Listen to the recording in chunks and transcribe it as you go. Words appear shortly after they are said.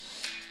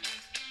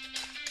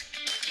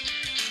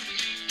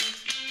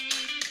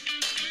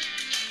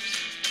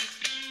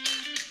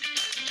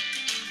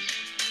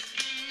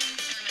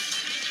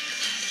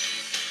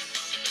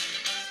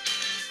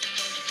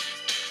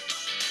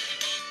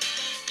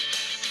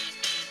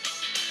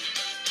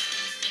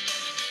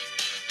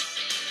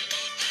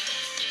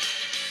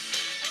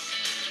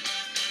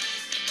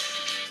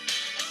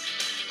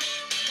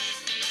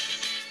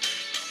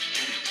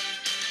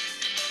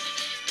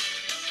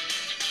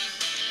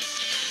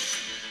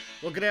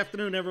Well, good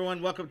afternoon,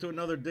 everyone. Welcome to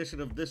another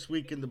edition of This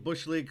Week in the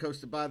Bush League,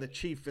 hosted by the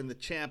Chief and the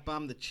Champ.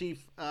 I'm the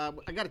Chief. I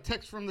got a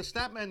text from the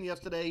Statman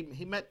yesterday.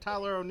 He met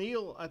Tyler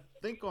O'Neill, I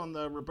think, on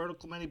the Roberto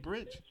Clemente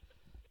Bridge.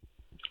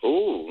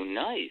 Oh,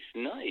 nice,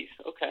 nice.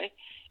 Okay.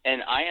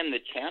 And I am the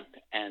champ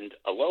and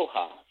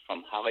aloha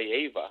from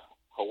Haleiwa,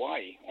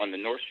 Hawaii, on the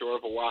North Shore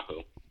of Oahu.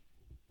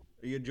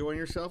 Are you enjoying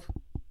yourself?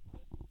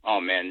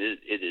 Oh, man,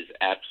 it is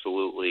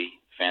absolutely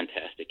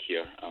fantastic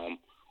here.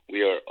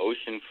 We are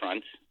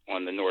oceanfront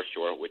on the North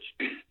Shore, which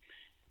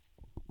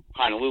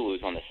Honolulu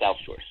is on the South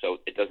Shore, so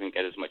it doesn't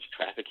get as much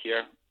traffic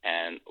here.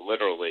 And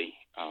literally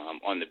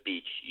on the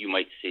beach, you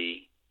might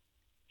see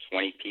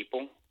 20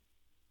 people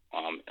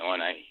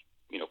on a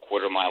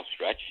quarter-mile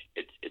stretch.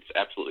 It's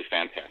absolutely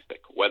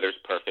fantastic. Weather's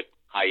perfect.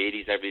 High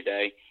 80s every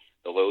day.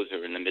 The lows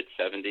are in the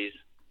mid-70s.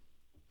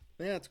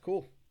 Yeah, it's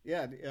cool.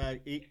 Yeah,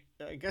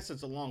 I guess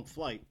it's a long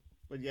flight,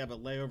 but you have a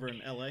layover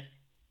in L.A.?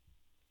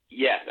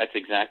 Yeah, that's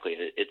exactly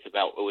it. It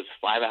was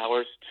 5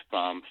 hours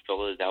from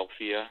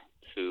Philadelphia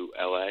to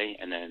L.A.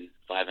 and then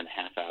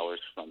 5.5 hours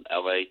from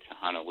L.A. to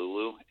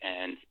Honolulu.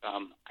 And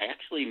I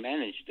actually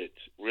managed it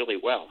really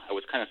well. I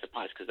was kind of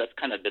surprised because that's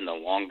kind of been the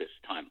longest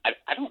time.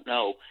 I don't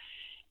know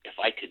if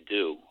I could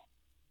do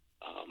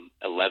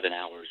 11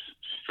 hours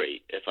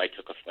straight if I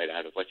took a flight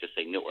out of, let's just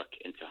say, Newark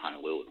into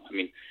Honolulu. I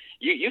mean,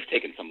 you've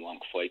taken some long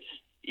flights,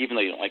 even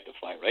though you don't like to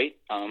fly, right?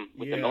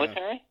 With the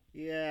military?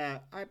 Yeah,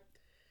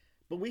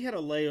 but we had a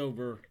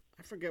layover.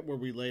 I forget where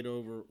we laid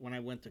over when I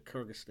went to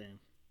Kyrgyzstan.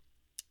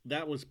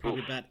 That was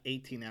probably about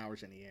 18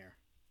 hours in the air.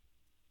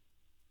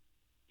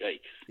 Yikes.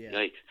 Yeah.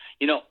 Yikes.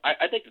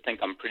 I'd like to think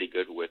I'm pretty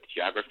good with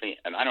geography,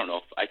 and I don't know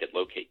if I could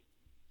locate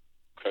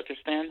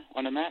Kyrgyzstan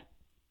on a map.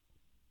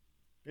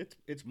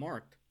 It's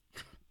marked.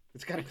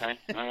 It's got okay.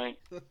 All right.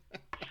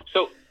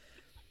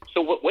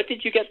 So what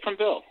did you get from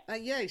Bill?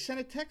 Yeah, he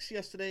sent a text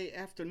yesterday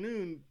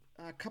afternoon,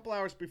 a couple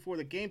hours before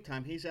the game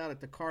time. He's out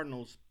at the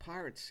Cardinals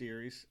Pirates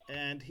series,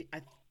 and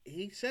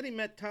he said he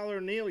met Tyler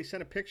O'Neill. He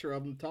sent a picture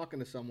of him talking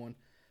to someone.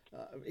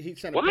 He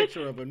sent a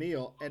picture of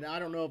O'Neill, and I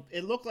don't know.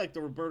 It looked like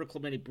the Roberto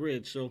Clemente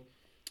Bridge. So,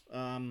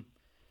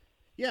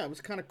 yeah, it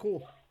was kind of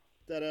cool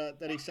that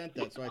he sent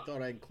that. So I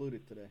thought I'd include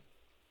it today.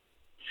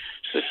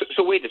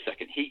 So wait a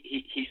second.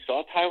 He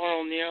saw Tyler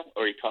O'Neill,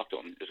 or he talked to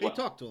him as well? He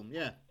talked to him.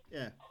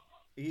 Yeah.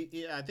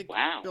 I think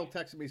Bill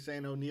texted me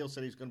saying O'Neill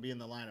said he's going to be in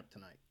the lineup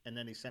tonight, and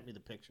then he sent me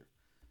the picture.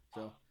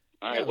 So,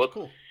 all right, it was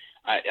cool.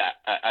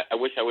 I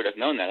wish I would have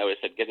known that. I would have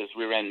said get his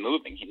rear end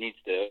moving. He needs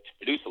to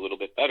produce a little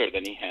bit better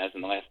than he has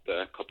in the last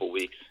couple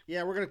weeks.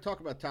 Yeah, we're going to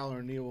talk about Tyler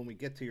O'Neill when we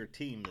get to your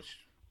team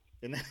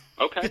in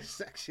this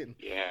section.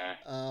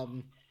 Yeah.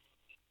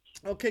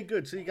 Okay,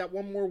 good. So you got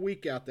one more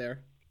week out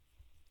there.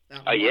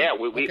 Yeah,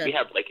 we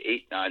have like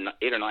 8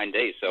 or 9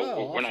 days, so we're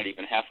awesome. not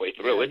even halfway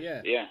through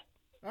it. Yeah.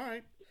 All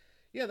right.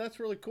 Yeah, that's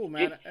really cool,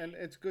 man. And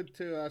it's good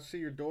to see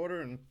your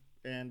daughter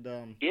and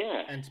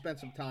spend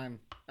some time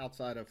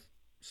outside of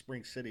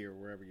Spring City or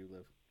wherever you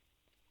live.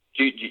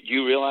 Do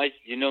you realize?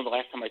 The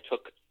last time I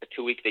took a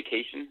 2-week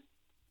vacation?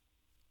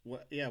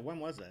 What? Yeah. When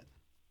was that?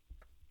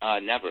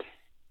 Never.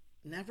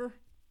 Never.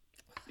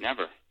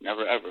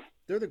 Never ever.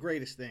 They're the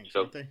greatest things,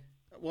 aren't they?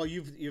 Well,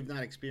 you've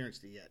not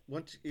experienced it yet.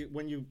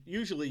 When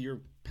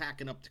you're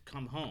packing up to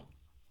come home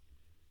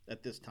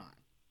at this time,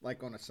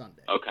 like on a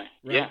Sunday. Okay.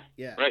 Right?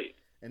 Yeah. Right.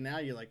 And now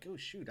you're like, oh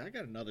shoot, I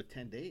got another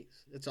 10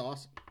 days. It's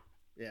awesome.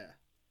 Yeah.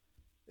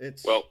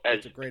 It's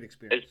a great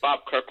experience. As Bob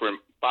Kirk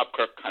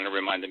kind of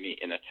reminded me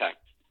in a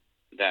text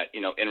that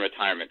in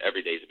retirement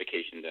every day is a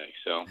vacation day.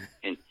 So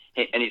and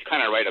he's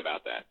kind of right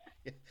about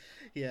that.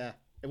 Yeah.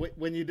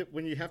 When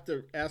you have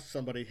to ask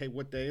somebody, hey,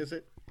 what day is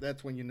it?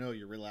 That's when you know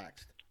you're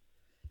relaxed.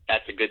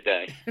 That's a good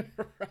day.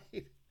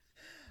 Right.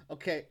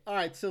 Okay. All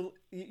right. So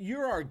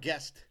you're our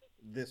guest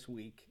this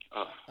week.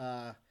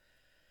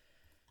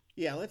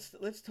 Yeah.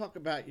 Let's talk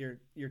about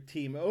your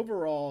team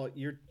overall.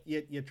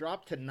 You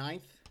dropped to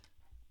 9th.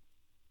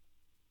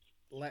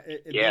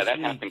 Yeah, that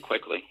happened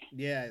quickly.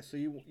 Yeah. So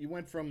you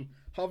went from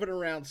hovering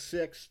around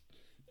 6.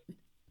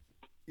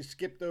 You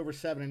skipped over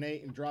 7 and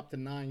 8 and dropped to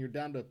 9. You're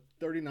down to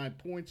 39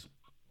 points.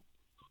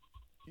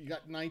 You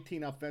got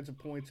 19 offensive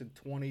points and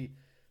 20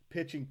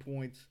 pitching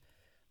points.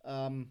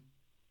 I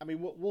mean,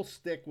 we'll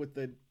stick with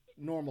the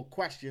normal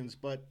questions,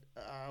 but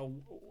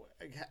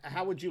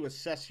how would you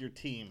assess your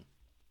team?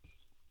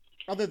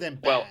 Other than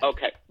bad. Well,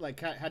 okay. Like,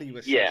 how do you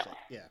assess it?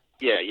 Yeah.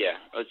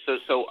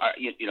 So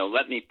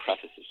let me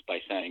preface this by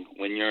saying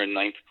when you're in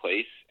 9th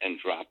place and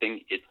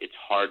dropping, it's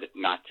hard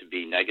not to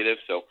be negative.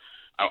 So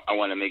I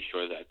want to make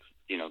sure that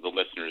the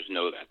listeners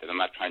know that I'm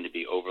not trying to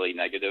be overly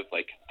negative.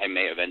 Like I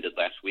may have ended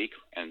last week,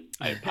 and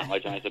I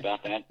apologize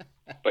about that.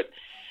 But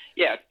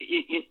yeah,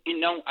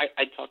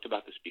 I talked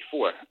about this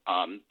before.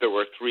 There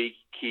were 3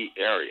 key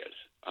areas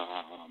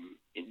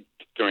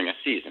during a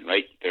season,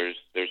 right? There's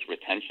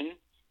retention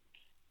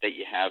that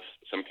you have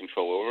some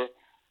control over.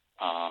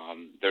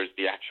 There's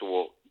the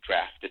actual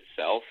draft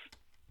itself,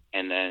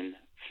 and then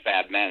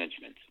fab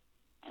management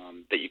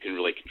that you can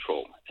really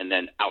control. And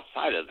then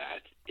outside of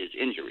that is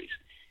injuries.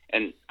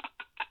 And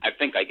I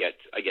think I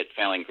get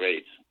failing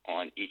grades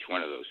on each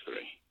one of those 3.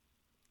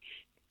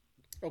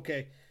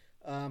 Okay.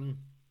 Um,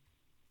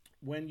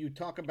 when you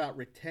talk about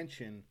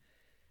retention,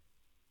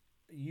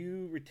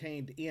 you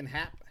retained Ian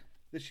Happ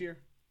this year,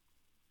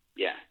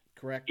 Yeah.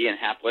 correct? Ian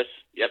Hapless.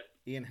 Yep.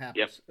 Ian Happ.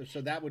 Yep.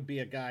 So that would be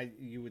a guy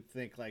you would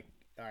think like,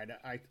 all right,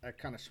 I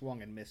kind of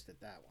swung and missed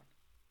at that one.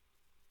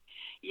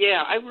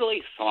 Yeah, I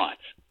really thought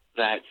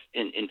that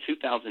in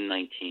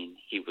 2019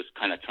 he was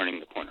kind of turning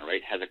the corner,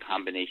 right? Has a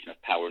combination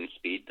of power and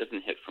speed,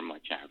 doesn't hit for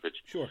much average.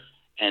 Sure.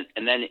 And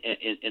then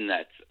in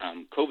that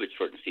COVID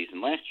shortened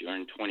season last year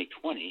in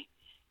 2020,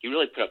 he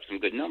really put up some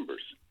good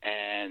numbers.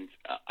 And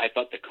I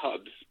thought the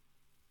Cubs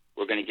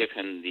were going to give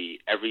him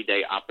the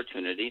everyday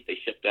opportunity. They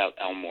shipped out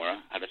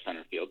Almora out of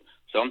center field.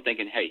 So I'm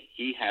thinking, hey,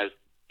 he has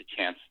the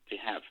chance to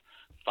have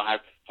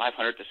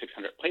 500 to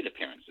 600 plate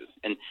appearances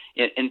and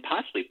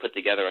possibly put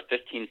together a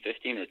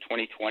 15-15 or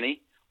 20-20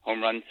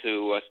 home run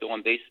to still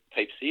on base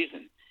type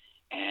season.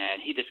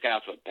 And he just got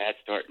out to a bad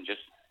start and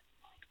just,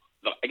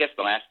 I guess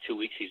the last 2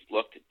 weeks he's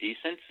looked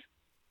decent,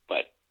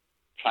 but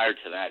prior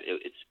to that,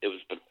 it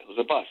was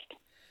a bust.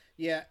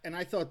 Yeah, and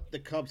I thought the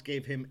Cubs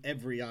gave him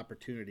every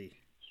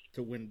opportunity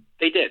to win.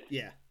 They did.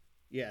 Yeah.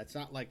 It's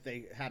not like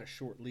they had a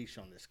short leash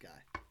on this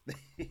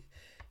guy.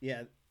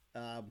 Yeah.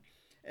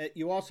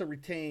 You also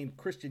retained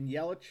Christian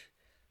Yelich.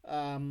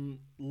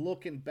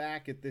 Looking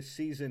back at this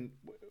season,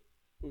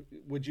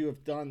 would you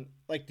have done,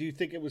 like, do you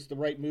think it was the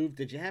right move?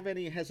 Did you have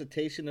any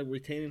hesitation of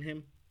retaining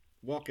him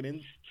walking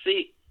in?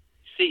 See,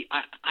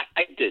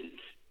 I didn't.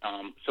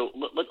 So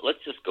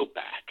let's just go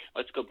back.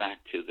 Let's go back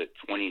to the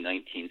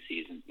 2019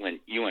 season when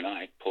you and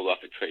I pulled off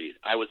a trade.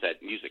 I was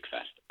at Music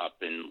Fest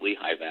up in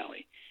Lehigh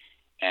Valley,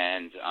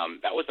 and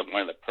that was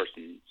one of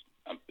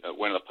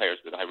the players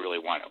that I really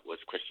wanted was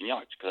Christian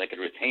Yelich because I could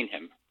retain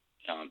him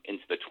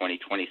into the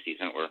 2020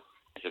 season, or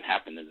as it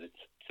happened to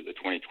the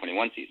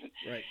 2021 season.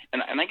 Right.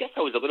 And I guess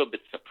I was a little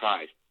bit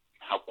surprised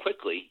how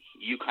quickly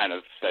you kind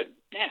of said,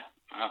 yeah,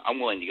 I'm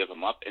willing to give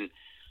him up. And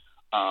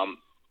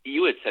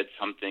you had said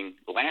something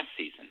last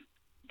season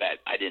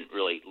that I didn't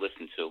really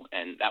listen to,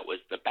 and that was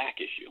the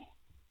back issue.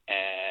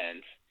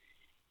 And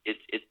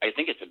I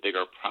think it's a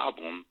bigger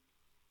problem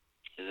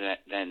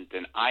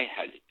than I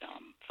had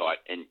thought.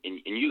 And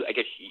you, I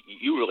guess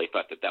you really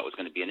thought that was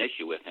going to be an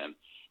issue with him,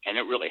 and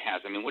it really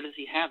has. I mean, what does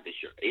he have this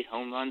year? 8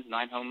 home runs,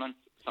 9 home runs,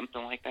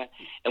 something like that.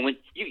 And when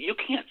you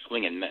can't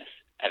swing and miss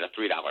at a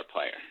 $3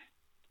 player.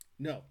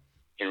 No.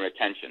 In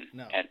retention.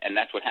 No. And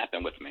that's what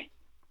happened with me.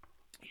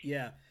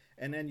 Yeah.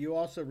 And then you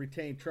also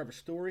retained Trevor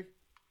Story.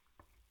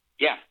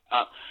 Yeah.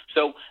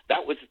 So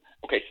that was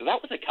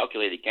a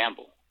calculated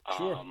gamble.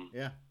 Sure.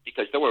 Yeah.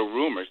 Because there were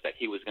rumors that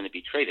he was going to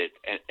be traded,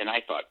 and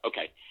I thought,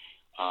 okay,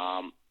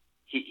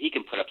 he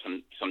can put up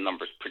some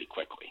numbers pretty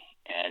quickly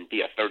and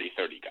be a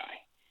 30-30 guy,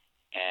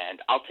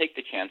 and I'll take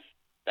the chance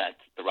that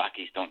the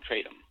Rockies don't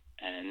trade him.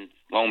 And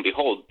lo and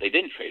behold, they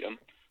didn't trade him,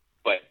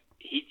 but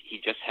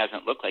he just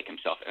hasn't looked like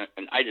himself,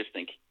 and I just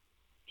think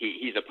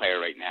he's a player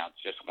right now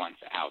that just wants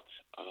out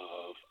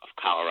of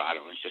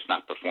Colorado and is just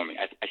not performing.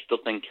 I still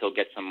think he'll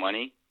get some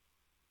money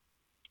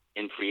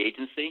in free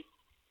agency,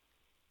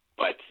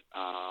 but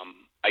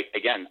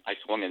I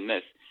swung and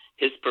missed.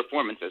 His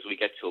performance, as we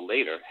get to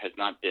later, has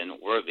not been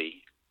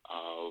worthy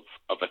of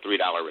a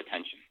 $3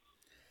 retention.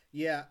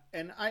 Yeah,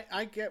 and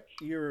I get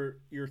your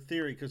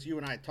theory because you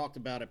and I talked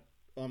about it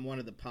on one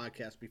of the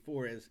podcasts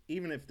before. Is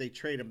even if they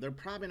trade him, they're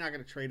probably not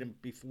going to trade him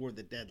before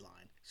the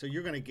deadline. So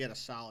you're going to get a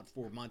solid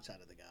 4 months out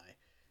of the guy,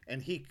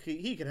 and he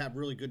could have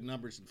really good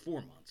numbers in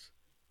 4 months.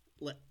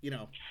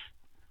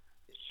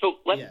 So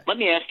let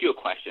me ask you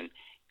a question.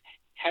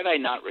 Had I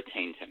not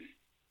retained him,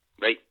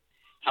 right?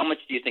 How much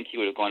do you think he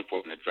would have gone for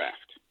in the draft?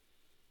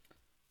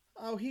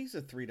 Oh, he's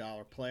a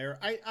 $3 player.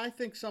 I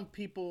think some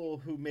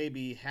people who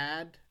maybe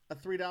had a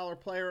 $3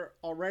 player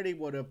already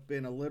would have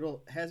been a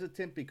little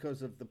hesitant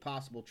because of the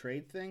possible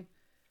trade thing.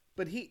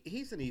 But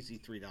he's an easy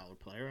 $3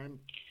 player, and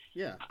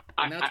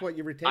that's what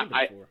you retained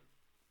him for.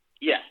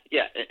 Yeah,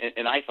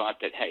 and I thought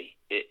that, hey,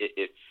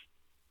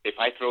 if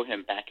I throw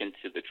him back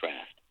into the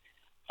draft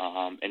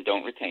and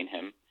don't retain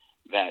him,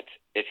 that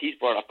if he's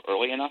brought up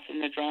early enough in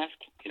the draft,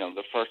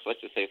 the first,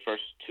 let's just say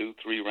first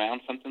 2-3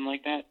 rounds, something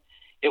like that,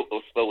 it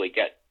will slowly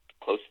get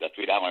close to that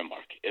 $3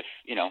 mark, if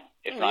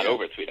not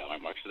over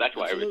 $3 mark. So that's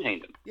why Absolutely. I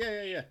retained him.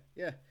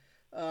 Yeah.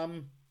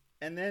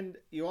 And then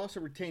you also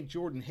retained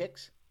Jordan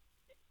Hicks.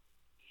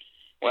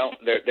 Well,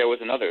 there was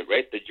another,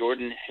 right? The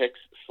Jordan Hicks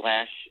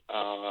 /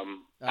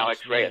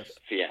 Alex Reyes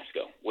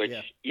fiasco, which,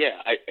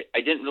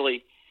 I didn't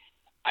really,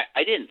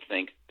 I didn't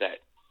think that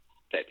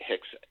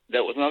Hicks,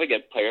 that was another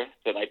good player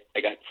that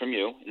I got from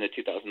you in the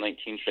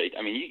 2019 trade.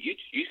 I mean, you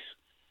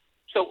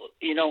so,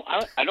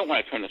 I don't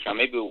want to turn this around.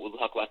 Maybe we'll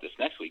talk about this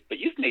next week, but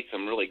you've made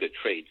some really good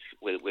trades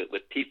with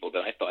people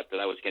that I thought that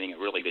I was getting a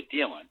really good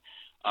deal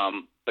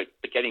on. But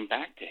getting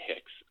back to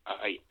Hicks,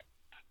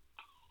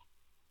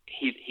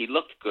 he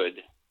looked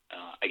good,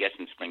 I guess,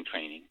 in spring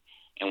training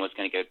and was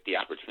going to get the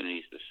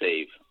opportunities to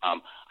save.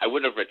 I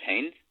would have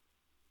retained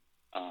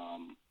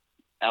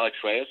Alex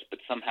Reyes, but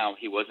somehow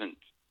he wasn't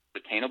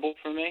retainable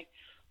for me.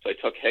 So I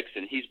took Hicks,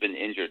 and he's been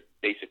injured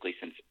basically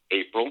since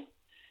April.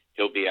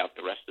 He'll be be out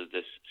the rest of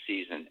this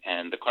season,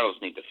 and the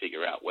Cardinals need to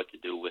figure out what to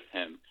do with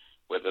him,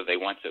 whether they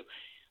want to.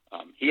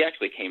 He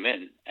actually came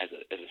in as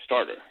a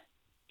starter,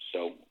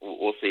 so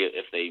we'll see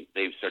if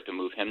they start to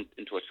move him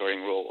into a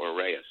starting role or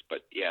Reyes. But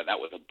yeah, that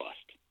was a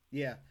bust.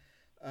 Yeah,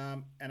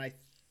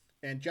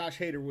 and Josh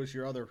Hader was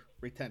your other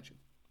retention.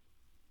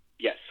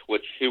 Yes,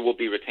 which he will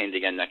be retained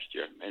again next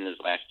year in his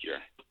last year.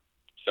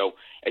 So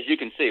as you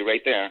can see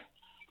right there,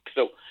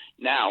 so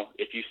now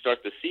if you start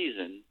the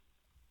season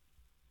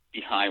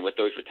behind with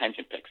those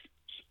retention picks,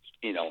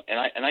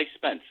 and I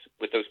spent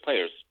with those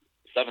players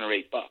 $7 or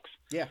 $8.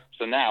 Yeah.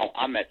 So now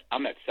I'm at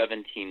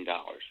 $17,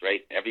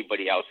 right?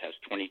 Everybody else has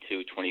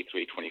 22,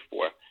 23,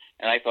 24.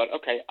 And I thought,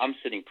 okay, I'm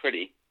sitting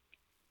pretty.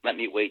 Let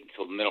me wait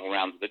until the middle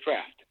rounds of the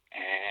draft.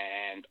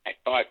 And I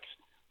thought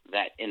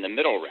that in the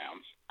middle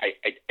rounds, I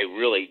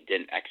really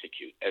didn't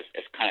execute, as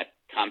kind of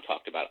Tom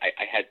talked about.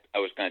 I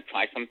was going to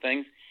try some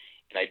things,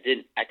 and I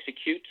didn't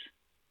execute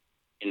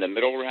in the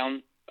middle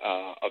round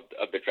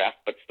of the draft,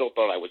 but still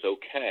thought I was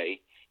okay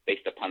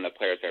based upon the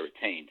players I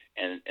retained.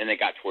 And it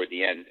got toward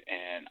the end,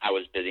 and I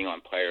was bidding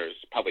on players,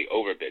 probably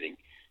overbidding,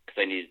 because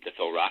I needed to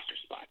fill roster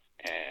spots.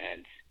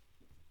 And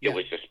it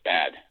was just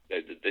bad.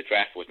 The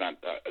draft was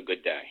not a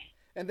good day.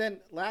 And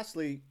then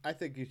lastly, I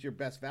think is your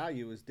best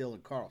value is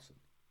Dylan Carlson.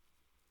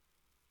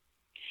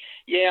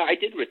 Yeah, I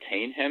did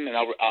retain him, and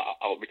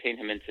I'll retain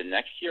him into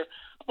next year.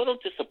 A little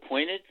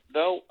disappointed,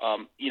 though.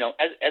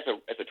 As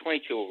a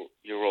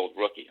 22-year-old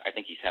rookie, I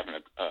think he's having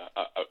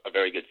a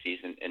very good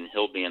season, and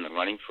he'll be in the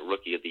running for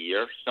Rookie of the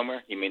Year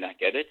somewhere. He may not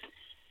get it.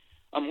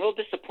 I'm a little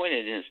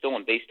disappointed in his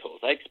stolen base totals.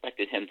 I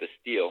expected him to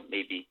steal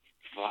maybe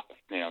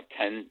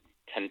 10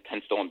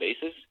 stolen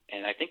bases,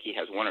 and I think he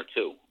has 1 or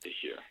 2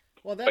 this year.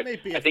 Well, that may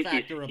be a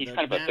factor of the kind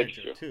of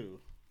manager too.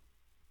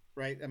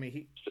 Right, I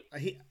mean,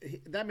 he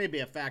that may be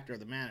a factor of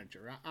the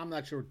manager. I'm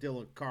not sure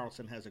Dylan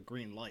Carlson has a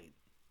green light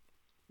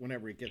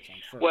whenever he gets on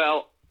first.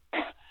 Well,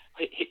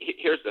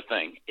 here's the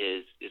thing: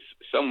 is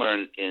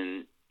somewhere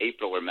in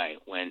April or May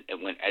when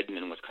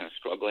Edman was kind of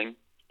struggling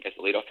as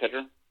a leadoff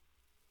hitter,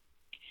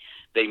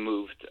 they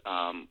moved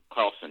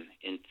Carlson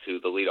into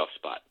the leadoff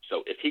spot.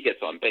 So if he gets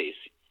on base,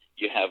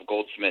 you have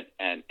Goldschmidt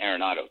and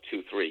Arenado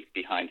 2-3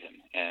 behind him,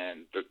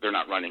 and they're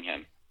not running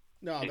him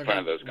in front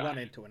of those guys. Run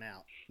into an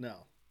out.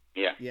 No.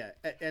 Yeah. Yeah,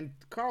 and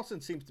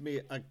Carlson seems to me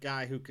a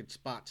guy who could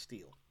spot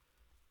steal.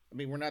 I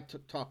mean, we're not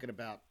talking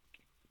about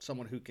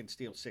someone who can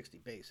steal 60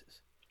 bases.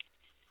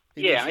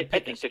 I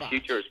think the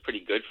future is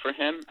pretty good for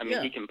him. I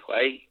mean, he can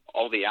play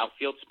all the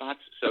outfield spots.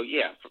 So,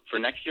 yeah, for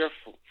next year,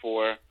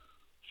 for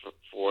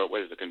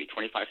what is it going to be,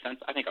 25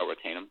 cents, I think I'll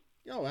retain him.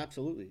 Oh,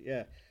 absolutely,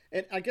 yeah.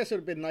 And I guess it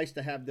would have been nice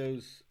to have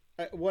those.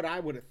 What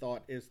I would have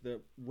thought is the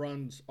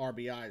runs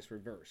RBIs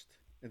reversed.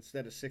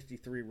 Instead of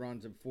 63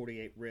 runs and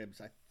 48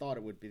 ribs, I thought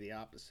it would be the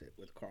opposite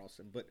with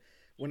Carlson. But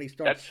when he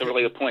starts, that's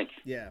really the point.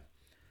 Yeah.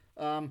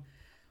 All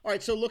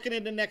right. So looking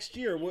into next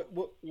year,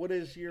 what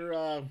is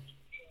your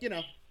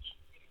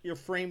your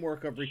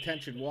framework of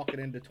retention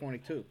walking into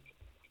 22?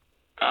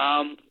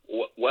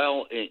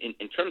 Well,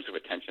 in terms of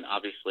retention,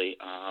 obviously,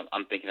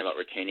 I'm thinking about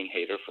retaining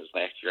Hader for his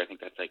last year. I think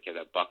that's like at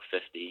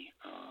 $1.50.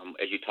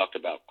 As you talked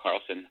about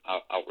Carlson,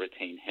 I'll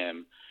retain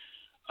him.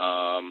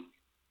 I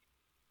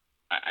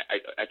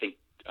think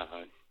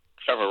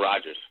Trevor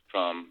Rogers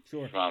from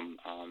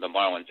the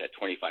Marlins at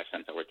 25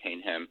 cents. I'll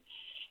retain him,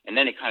 and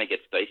then it kind of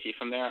gets dicey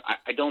from there.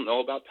 I don't know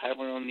about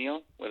Tyler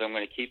O'Neill, whether I'm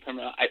going to keep him.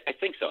 I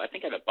think so. I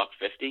think at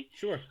 $1.50.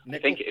 Sure. I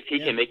think if he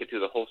can make it through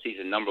the whole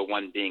season, number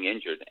one, being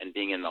injured and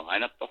being in the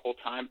lineup the whole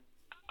time.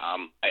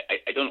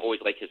 I don't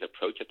always like his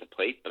approach at the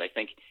plate, but I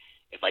think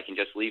if I can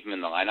just leave him in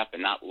the lineup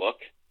and not look.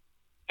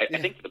 I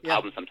think the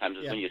problem sometimes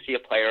is when you see a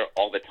player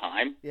all the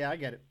time. Yeah, I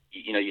get it.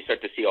 You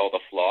start to see all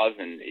the flaws,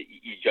 and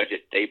you judge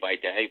it day by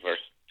day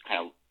versus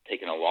kind of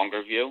taking a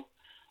longer view.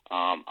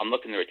 I'm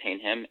looking to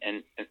retain him,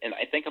 and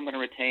I think I'm going to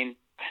retain.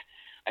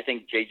 I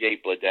think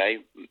J.J.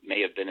 Bleday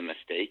may have been a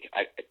mistake.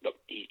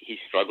 He's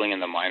struggling in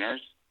the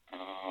minors.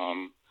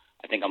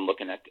 I think I'm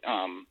looking at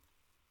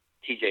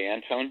T.J.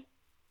 Antone.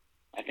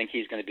 I think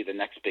he's going to be the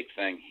next big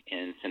thing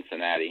in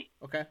Cincinnati.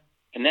 Okay.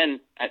 And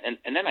then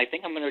I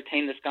think I'm going to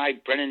retain this guy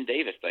Brennan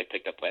Davis that I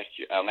picked up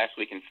last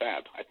week in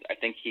Fab. I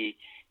think he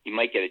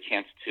might get a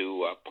chance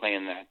to play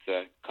in that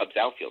Cubs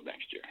outfield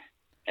next year,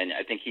 and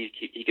I think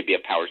he could be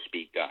a power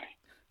speed guy,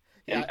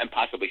 and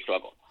possibly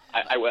struggle.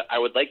 I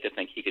would like to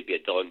think he could be a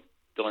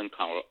Dylan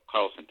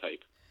Carlson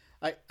type.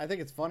 I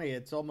think it's funny.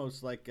 It's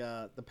almost like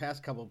the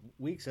past couple of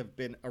weeks have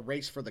been a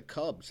race for the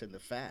Cubs in the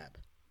Fab.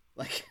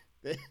 Like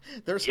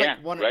there's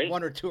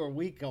one or two a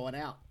week going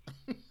out.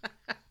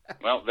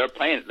 Well, they're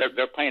playing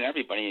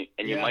everybody,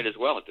 and you might as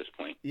well at this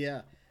point.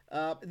 Yeah.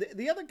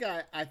 The other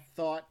guy I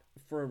thought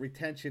for a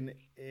retention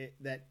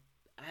that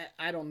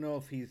I don't know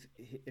if he's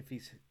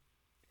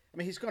I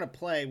mean, he's going to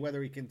play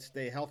whether he can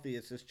stay healthy.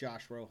 Is this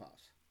Josh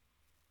Rojas?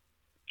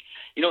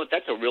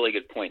 That's a really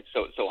good point.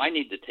 So I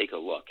need to take a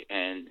look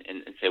and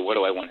say, what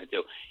do I want to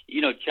do?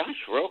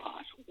 Josh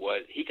Rojas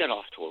he got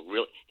off to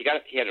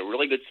he had a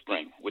really good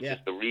spring, which is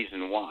the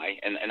reason why.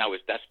 And I was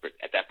desperate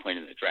at that point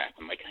in the draft.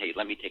 I'm like, hey,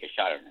 let me take a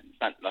shot at him.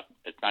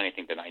 It's not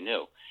anything that I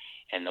knew.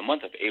 And the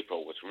month of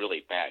April was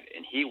really bad,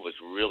 and he was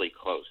really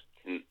close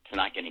to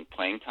not getting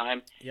playing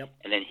time. Yep.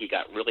 And then he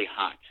got really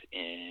hot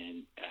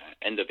in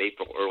end of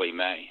April, early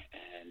May.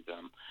 And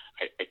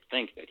I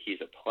think that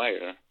he's a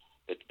player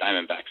that the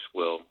Diamondbacks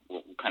will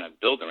kind of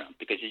build around,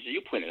 because as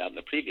you pointed out in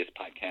the previous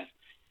podcast,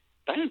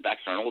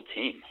 Diamondbacks are an old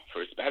team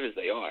for as bad as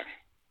they are.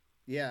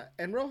 Yeah,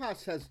 and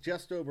Rojas has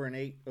just over an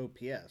 8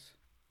 OPS,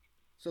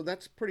 so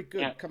that's pretty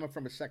good coming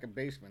from a second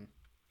baseman.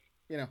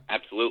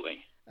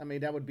 Absolutely. I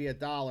mean, that would be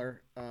 $1.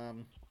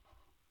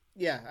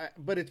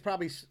 But it's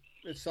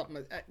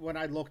something. When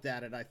I looked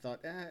at it, I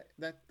thought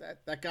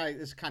that guy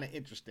is kind of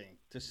interesting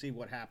to see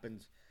what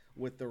happens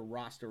with their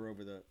roster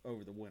over the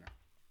winter.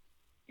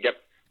 Yep.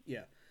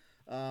 Yeah.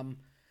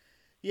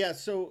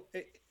 So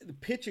the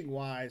pitching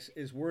wise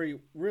is where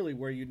you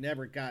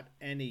never got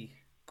any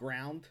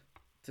ground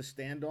to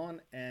stand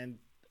on, and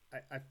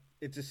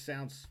it just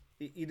sounds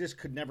you just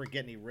could never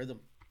get any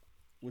rhythm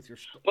with your.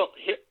 Well,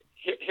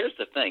 here's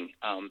the thing.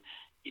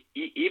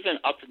 Even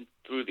up and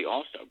through the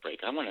All-Star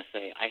break, I want to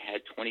say I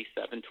had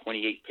 27,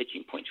 28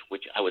 pitching points,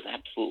 which I was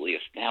absolutely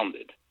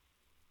astounded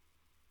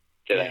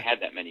that I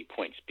had that many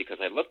points, because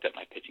I looked at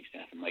my pitching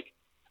staff and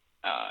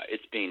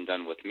it's being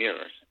done with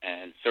mirrors,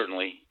 and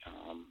certainly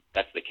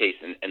that's the case.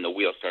 And the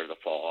wheels started to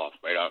fall off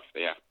right off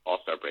the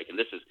All-Star break, and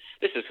this is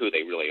who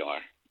they really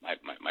are.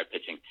 My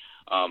pitching,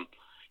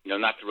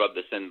 not to rub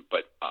this in,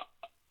 but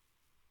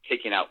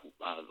taking out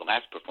the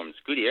last performance,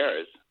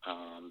 Gutierrez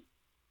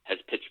has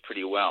pitched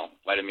pretty well.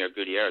 Vladimir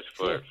Gutierrez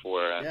for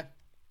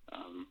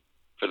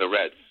the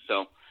Reds.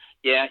 So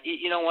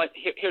you know what?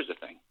 Here's the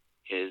thing: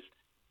 is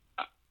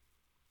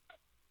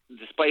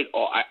despite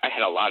all, I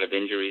had a lot of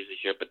injuries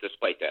this year, but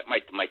despite that, my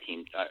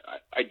team,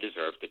 I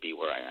deserve to be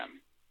where I am.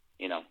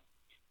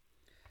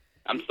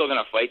 I'm still going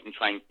to fight and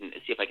try and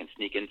see if I can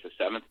sneak into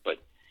 7th, but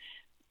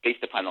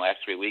based upon the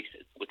last 3 weeks,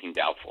 it's looking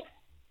doubtful.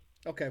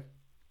 Okay.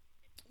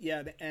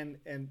 Yeah, and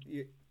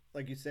you,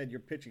 like you said, your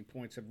pitching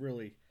points have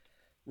really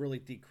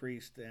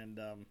decreased, and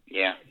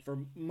for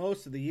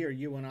most of the year,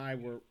 you and I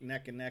were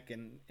neck and neck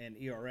in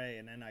ERA,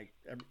 and then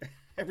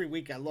every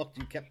week I looked,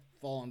 you kept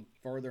falling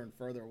further and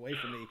further away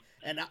from me,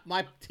 and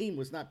my team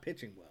was not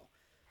pitching well.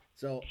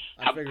 So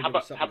I figured. How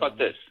about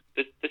this?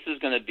 This is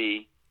going to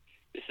be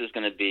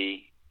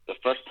the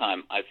first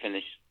time I've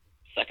finished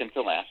second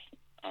to last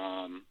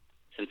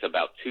since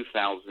about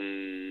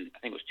 2000. I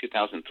think it was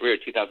 2003 or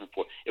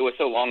 2004. It was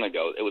so long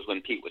ago. It was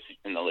when Pete was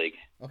in the league.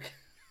 Okay.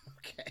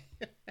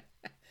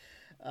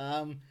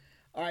 All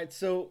right.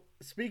 So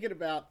speaking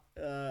about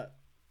the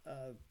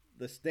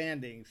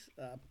standings,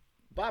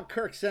 Bob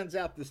Kirk sends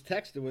out this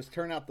text to us: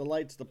 "Turn out the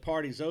lights. The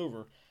party's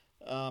over."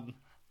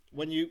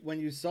 When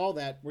you saw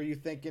that, were you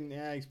thinking,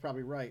 "Yeah, he's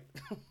probably right"?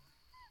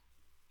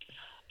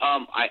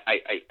 I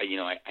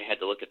had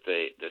to look at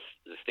the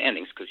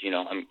standings, because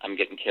I'm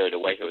getting carried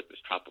away here with this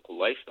tropical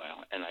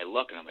lifestyle, and I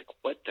look and I'm like,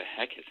 what the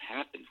heck has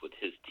happened with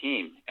his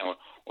team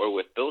or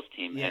with Bill's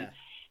team? Yeah. And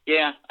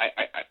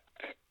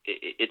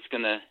it's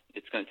gonna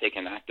take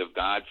an act of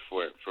God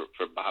for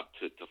Bob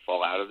to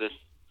fall out of this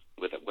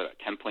with a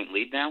 10-point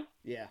lead now.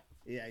 Yeah,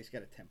 he's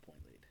got a 10-point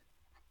lead.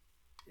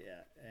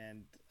 Yeah,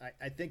 and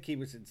I think he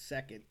was in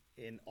second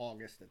in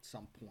August at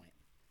some point.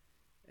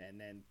 And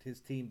then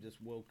his team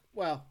just woke.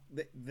 Well,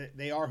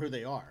 they are who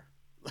they are.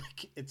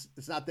 Like it's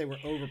not they were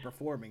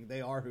overperforming.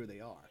 They are who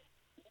they are.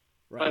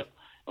 Right.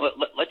 But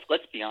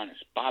let's be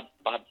honest. Bob,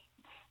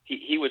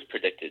 he was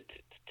predicted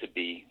to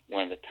be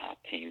one of the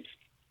top teams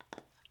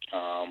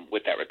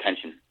with that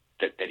retention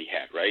that he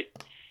had, right?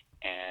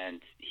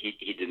 And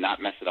he did not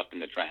mess it up in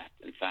the draft.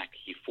 In fact,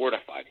 he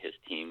fortified his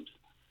teams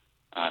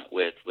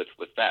with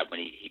that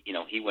when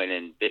he went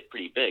in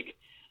pretty big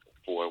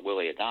for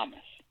Willy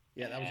Adames.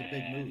 Yeah, that was a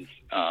big move.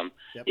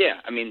 Yep. Yeah,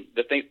 I mean,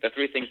 the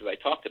three things that I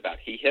talked about,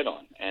 he hit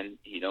on, and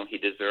he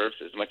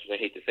deserves, as much as I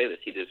hate to say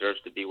this, he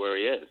deserves to be where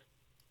he is.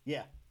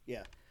 Yeah.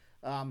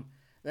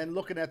 Then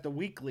looking at the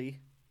weekly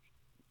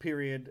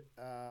period,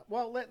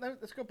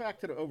 let's go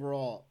back to the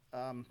overall.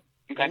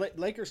 Okay.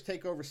 Lakers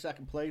take over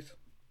second place.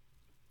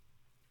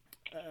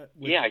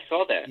 I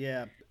saw that.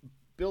 Yeah,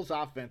 Bill's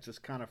offense is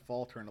kind of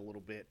faltering a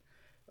little bit.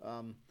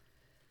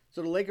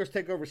 So the Lakers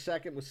take over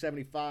second with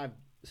 75.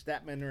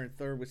 Statman in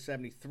third with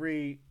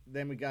 73.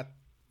 Then we got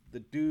the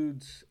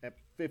Dudes at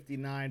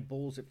 59,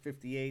 Bulls at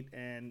 58,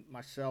 and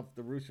myself,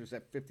 the Roosters,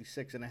 at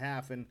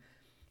 56.5. And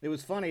it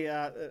was funny,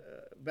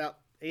 about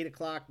 8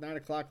 o'clock, 9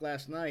 o'clock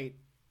last night,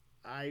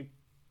 I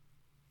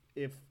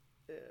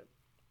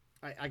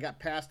got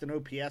past an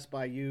OPS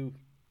by you,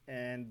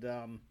 and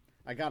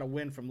I got a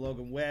win from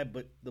Logan Webb,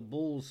 but the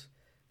Bulls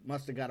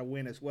must have got a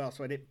win as well,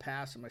 so I didn't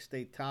pass them. I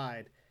stayed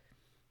tied.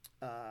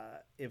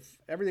 If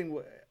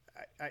everything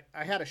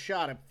I had a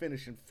shot at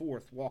finishing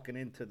fourth walking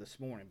into this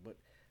morning, but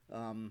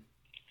I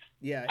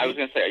was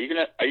going to say,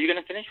 are you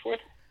gonna finish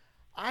fourth?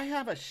 I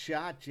have a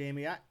shot,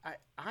 Jamie.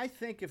 I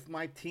think if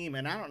my team,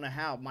 and I don't know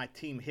how my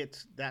team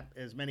hits that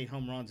as many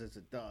home runs as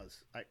it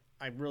does.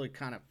 I really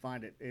kind of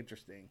find it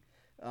interesting.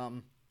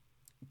 Um,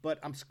 but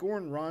I'm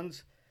scoring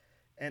runs,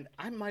 and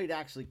I might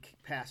actually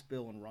pass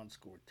Bill in runs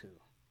scored too.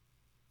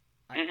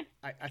 Mhm.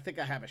 I think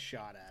I have a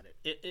shot at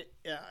it.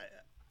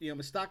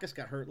 Moustakas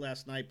got hurt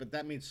last night, but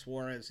that means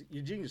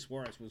Eugenio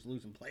Suarez was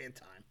losing playing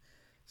time.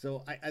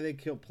 So I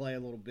think he'll play a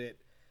little bit.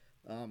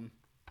 Um,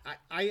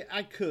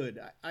 I could.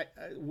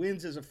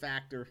 Wins is a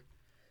factor.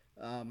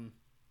 Um,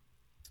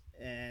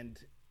 and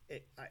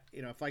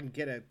if I can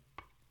get a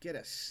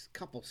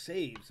couple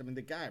saves. I mean,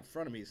 the guy in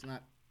front of me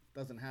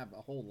doesn't have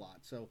a whole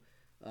lot. So,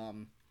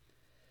 um,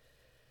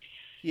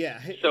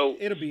 yeah, So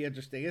it'll be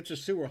interesting. It's a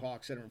Sewer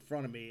Hawks that are in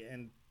front of me,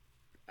 and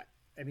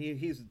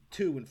he's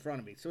two in front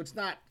of me. So it's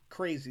not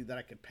crazy that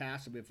I could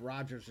pass him if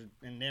Rogers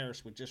and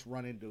Neris would just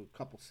run into a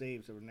couple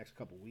saves over the next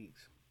couple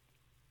weeks.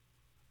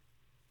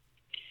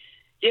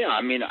 yeah,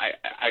 I mean,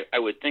 I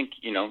would think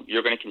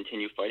you're going to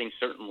continue fighting.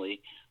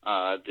 Certainly,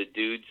 the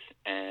dudes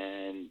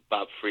and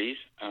Bob Freeze,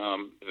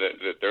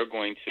 that they're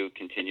going to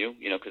continue.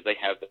 Because they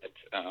have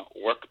that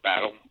work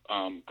battle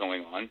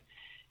going on.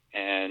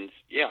 And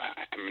yeah,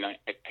 I mean, I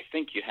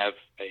think you have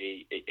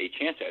a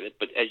chance at it.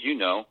 But as you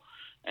know,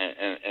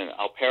 and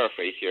I'll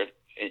paraphrase here,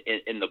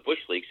 in the Bush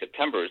League,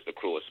 September is the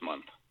cruelest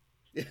month,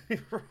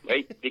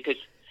 right? Because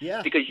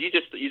Yeah. because you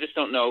just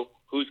don't know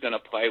who's going to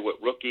play,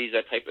 what rookies,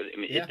 that type of. I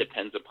mean, Yeah. it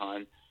depends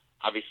upon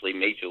obviously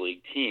major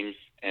league teams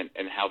and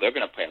how they're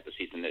going to play out the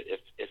season.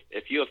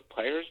 If you have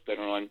players that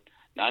are on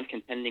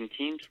non-contending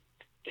teams,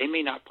 they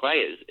may not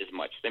play as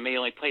much. They may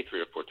only play 3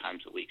 or 4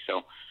 times a week.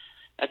 So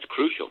that's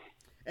crucial.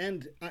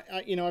 And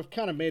I've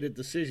kind of made a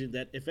decision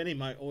that if any of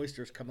my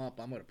oysters come up,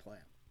 I'm going to play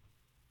them.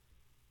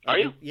 Are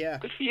you? Yeah.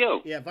 Good for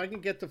you. Yeah, if I can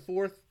get to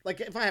fourth,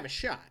 like if I have a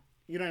shot,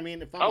 you know what I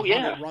mean? If I'm Oh,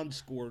 yeah. 100 runs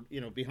scored,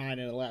 behind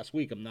in the last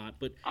week, I'm not.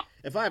 But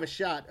if I have a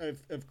shot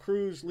of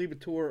Cruz,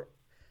 Liebertor,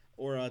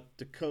 or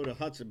Dakota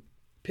Hudson,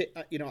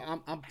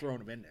 I'm throwing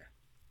them in there.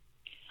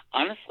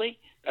 Honestly,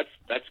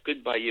 that's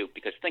good by you,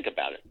 because think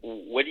about it.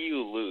 What do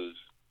you lose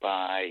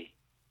by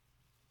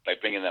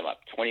bringing them up?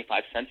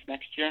 25 cents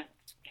next year?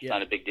 It's Yeah.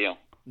 not a big deal.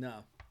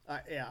 No.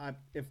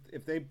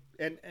 If they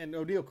and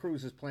O'Neal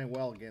Cruz is playing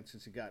well again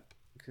since he got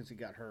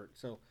hurt.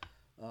 So,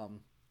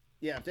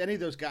 yeah, if any of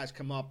those guys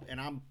come up and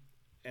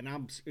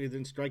I'm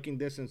within striking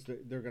distance,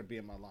 they're going to be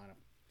in my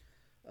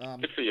lineup.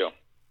 Good for you.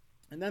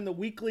 And then the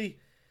weekly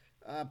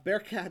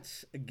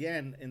Bearcats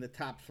again in the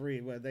top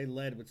 3, where they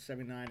led with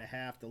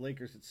 79.5. The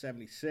Lakers at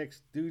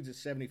 76, Dudes at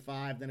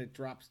 75. Then it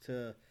drops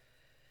to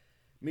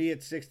me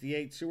at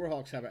 68.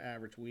 Sewerhawks have an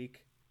average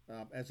week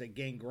as they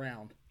gain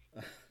ground.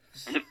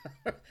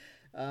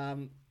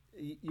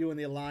 You and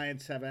the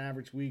Alliance have an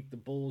average week. The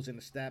Bulls and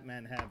the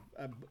Statman have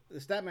the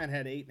Statman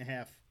had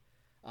 8.5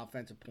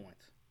 offensive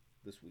points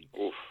this week.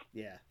 Oof.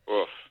 Yeah,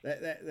 Oof.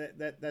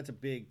 that's a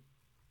big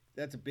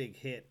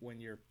hit when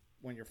you're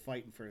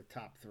fighting for the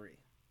top 3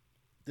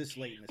 this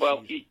late in the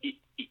Well,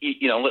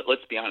 season.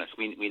 let's be honest.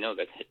 We know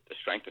that the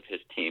strength of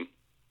his team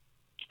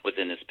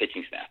within his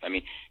pitching staff. I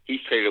mean, he's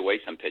traded away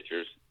some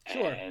pitchers,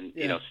 Sure, and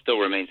yeah. still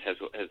remains has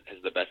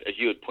the best, as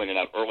you had pointed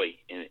out early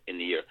in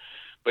the year.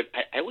 But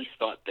I always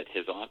thought that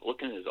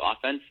looking at his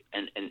offense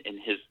and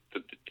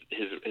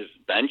his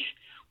bench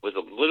was a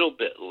little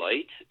bit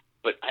light.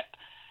 But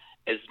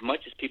as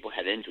much as people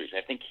had injuries,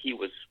 I think he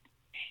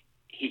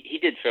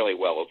did fairly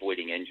well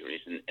avoiding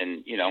injuries,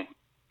 and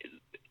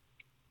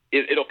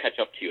it'll catch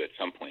up to you at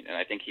some point. And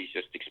I think he's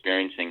just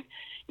experiencing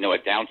a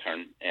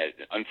downturn, an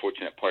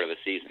unfortunate part of the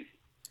season.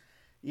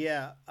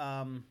 Yeah,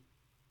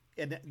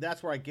 and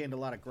that's where I gained a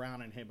lot of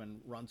ground in him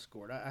and runs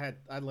scored.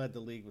 I led the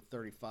league with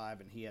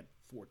 35, and he had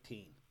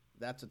 14.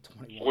 That's a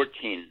 21.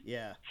 14.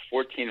 Yeah.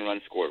 14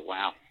 runs scored.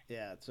 Wow.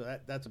 Yeah. So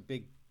that's a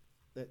big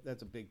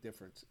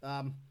difference.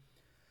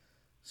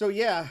 So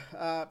yeah,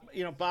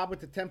 Bob with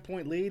the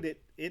 10-point lead.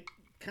 It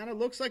kind of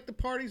looks like the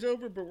party's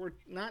over, but we're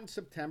not in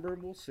September.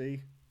 We'll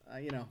see.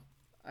 I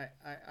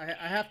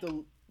have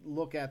to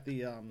look at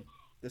the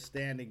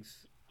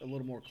standings a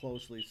little more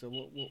closely. So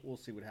we'll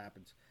see what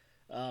happens.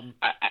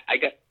 I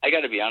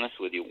got to be honest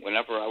with you.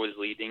 Whenever I was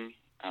leading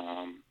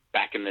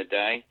back in the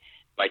day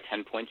by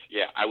 10 points,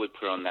 yeah, I would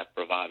put on that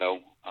bravado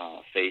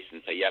face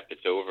and say, "Yep,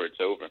 it's over, it's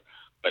over."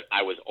 But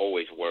I was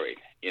always worried,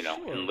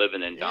 Sure. and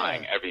living and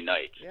dying Yeah. every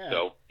night. Yeah.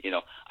 So,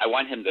 I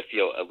want him to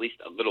feel at least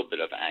a little bit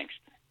of angst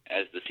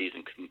as the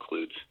season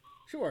concludes.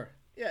 Sure.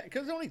 Yeah,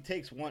 because it only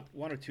takes one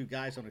or two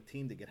guys on a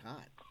team to get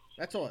hot.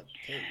 That's all it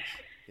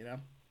takes.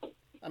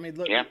 I mean,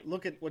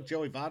 look at what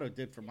Joey Votto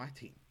did for my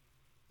team.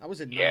 I was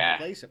in ninth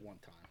place at one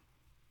time.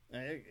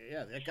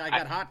 Yeah, that guy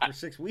got hot for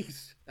 6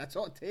 weeks. That's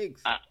all it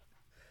takes.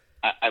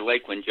 I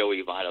like when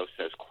Joey Votto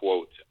says,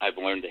 "quote I've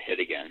learned to hit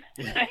again."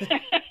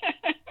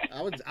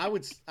 I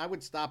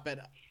would stop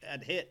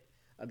at hit.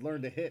 I'd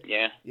learn to hit.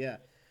 Yeah. Yeah.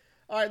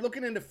 All right,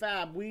 looking into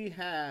Fab, we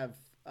have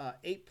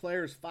 8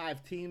 players,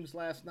 5 teams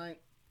last night.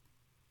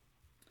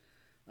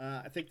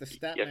 I think the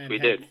Statman we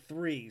had did.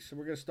 3. So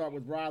we're going to start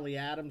with Riley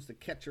Adams, the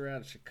catcher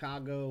out of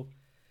Chicago.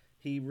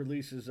 He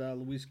releases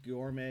Luis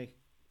Guillorme.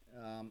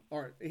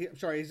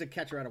 He's a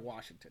catcher out of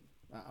Washington.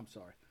 I'm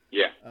sorry.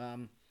 Yeah.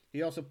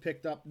 He also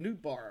picked up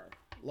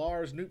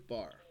Lars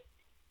Nootbaar.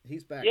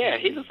 He's back. Yeah,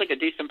 he looks like a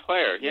decent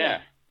player.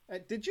 Yeah.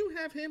 Did you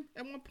have him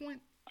at one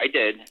point? I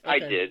did. Okay. I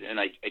did, and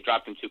I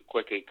dropped him too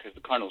quickly because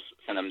the Cardinals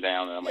sent him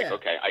down, and I'm like,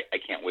 okay, I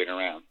can't wait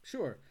around.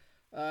 Sure.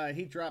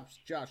 He drops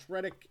Josh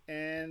Reddick,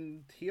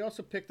 and he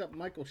also picked up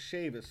Michael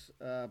Chavis,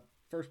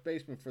 first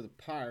baseman for the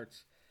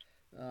Pirates.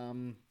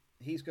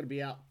 He's going to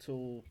be out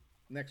till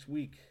next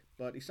week,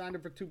 but he signed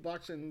him for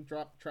 $2 and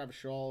dropped Travis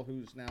Shaw,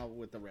 who's now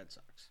with the Red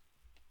Sox.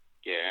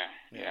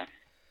 Yeah.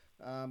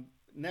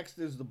 Next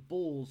is the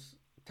Bulls.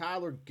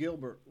 Tyler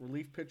Gilbert,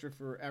 relief pitcher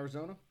for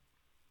Arizona.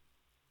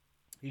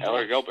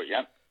 Gilbert,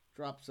 yeah.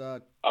 Drops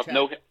of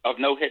no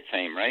hit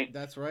fame, right?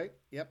 That's right.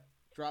 Yep.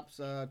 Drops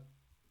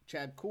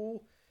Chad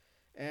Kuhl,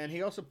 and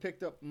he also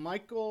picked up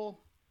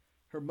Michael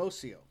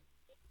Hermosillo.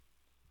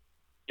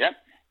 Yep.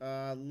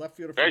 Left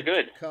fielder for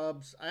the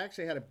Cubs. I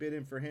actually had a bid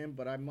in for him,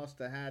 but I must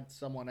have had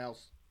someone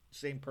else,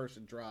 same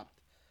person,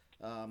 dropped.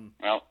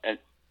 Well,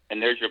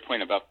 and there's your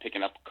point about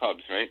picking up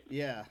Cubs, right?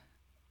 Yeah,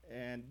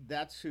 and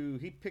that's who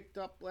he picked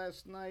up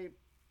last night.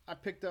 I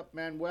picked up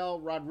Manuel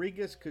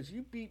Rodriguez because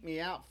you beat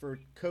me out for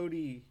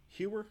Cody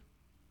Hewer.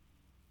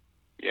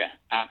 Yeah,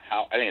 I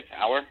think it's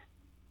Howard.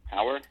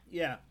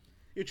 Yeah,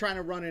 you're trying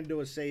to run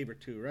into a save or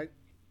two, right?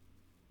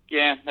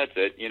 Yeah, that's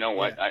it. You know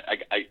what?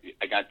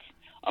 Yeah.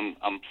 I'm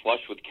flush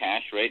with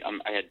cash, right?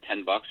 I had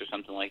 $10 or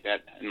something like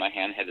that in my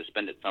hand. Had to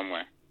spend it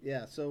somewhere.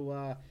 Yeah.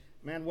 So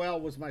Manuel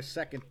was my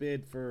second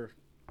bid for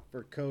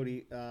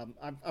Cody.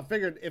 I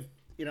figured if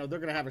they're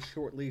gonna have a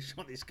short leash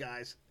on these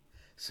guys,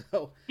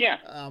 so yeah.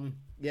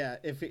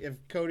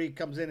 If Cody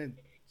comes in and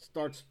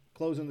starts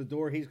closing the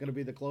door, he's gonna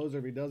be the closer.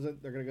 If he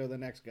doesn't, they're gonna go to the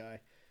next guy.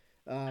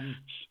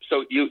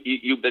 So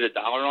you bid $1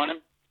 on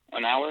him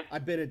an hour? I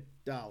bid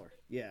 $1.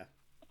 Yeah.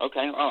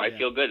 Okay. Oh, I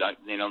feel good. That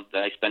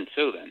I spent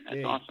 $2 then.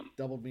 That's awesome.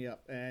 Doubled me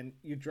up, and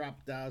you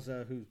dropped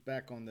Daza, who's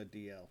back on the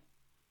DL.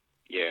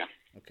 Yeah.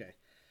 Okay.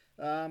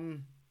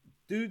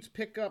 Dudes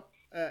pick up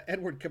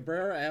Edward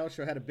Cabrera. I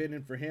also had a bid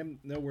in for him,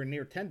 nowhere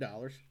near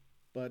 $10,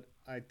 but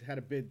I had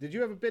a bid. Did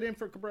you have a bid in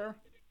for Cabrera?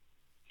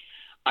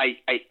 I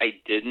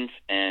didn't,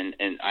 and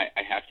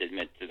I have to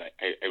admit that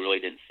I really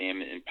didn't see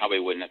him, and probably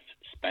wouldn't have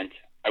spent.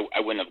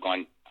 I wouldn't have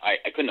gone. I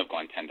couldn't have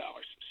gone $10.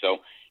 So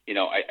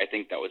I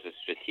think that was a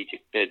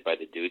strategic bid by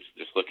the dudes,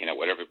 just looking at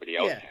what everybody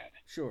else had.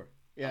 Sure.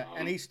 Yeah,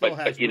 and he still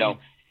has. But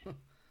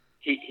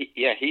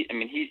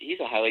he's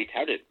a highly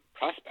touted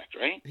prospect,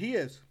 right? He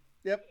is.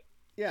 Yep.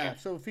 Yeah.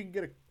 So if he can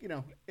get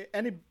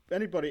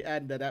anybody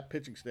adding to that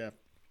pitching staff.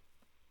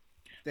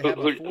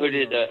 Who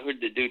did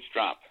the dudes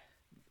drop?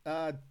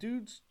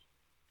 Dudes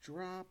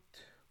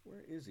dropped.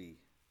 Where is he?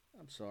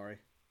 I'm sorry.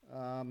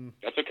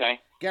 That's okay.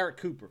 Garrett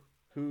Cooper,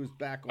 who's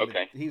back on.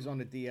 Okay. He's on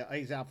the DL.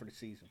 He's out for the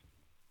season.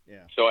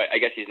 Yeah. So I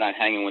guess he's not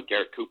hanging with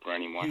Garrett Cooper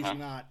anymore. He's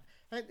not.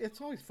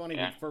 It's always funny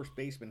when first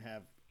basemen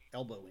have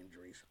elbow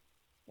injuries.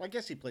 Well, I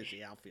guess he plays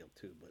the outfield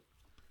too, but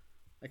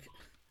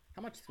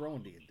how much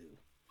throwing do you do?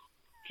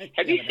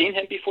 Have you seen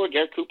him before,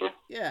 Garrett Cooper?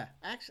 Yeah,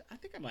 actually, I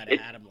think I might have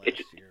had him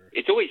last year.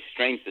 It's always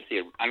strange to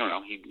see. I don't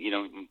know.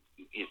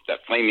 He's that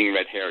flaming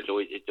red hair. It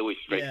always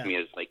strikes me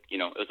as like he's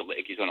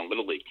on a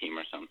little league team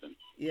or something.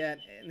 Yeah,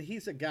 and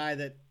he's a guy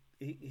that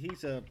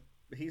he's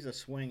a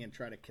swing and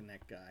try to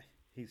connect guy.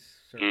 He's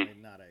certainly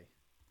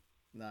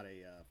not a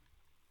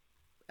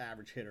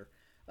average hitter.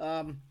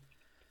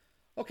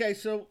 Okay,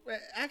 so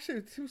actually,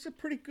 it was a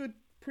pretty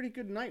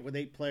good night with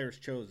 8 players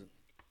chosen.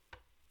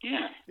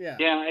 Yeah.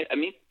 I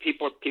mean,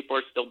 people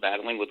are still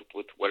battling with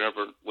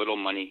whatever little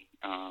money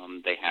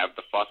they have.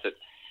 The faucet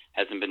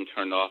hasn't been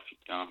turned off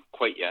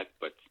quite yet,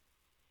 but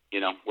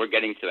we're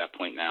getting to that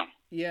point now.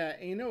 Yeah,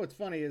 and what's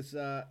funny is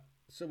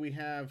so we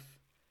have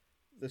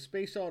the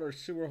Space Otters,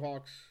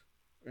 Sewerhawks,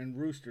 and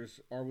Roosters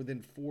are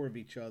within 4 of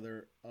each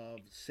other of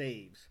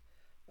saves,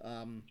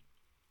 and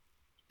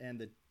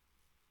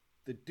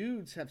the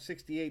Dudes have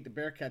 68. The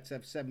Bearcats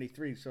have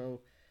 73.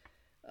 So.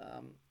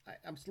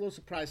 I'm a little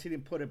surprised he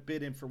didn't put a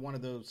bid in for one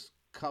of those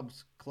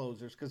Cubs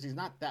closers because he's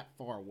not that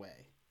far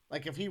away.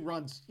 Like if he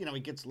runs, he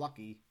gets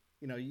lucky,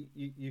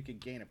 you could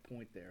gain a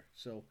point there.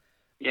 So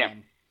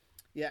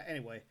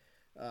Anyway,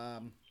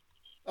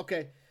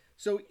 okay.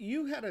 So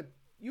you had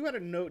a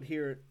note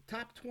here: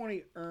 top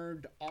 20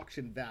 earned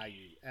auction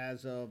value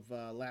as of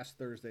last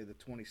Thursday, the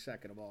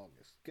 22nd of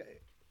August.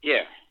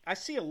 Yeah. I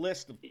see a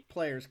list of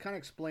players. Kind of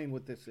explain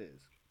what this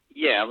is.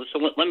 Yeah. So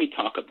let me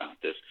talk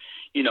about this.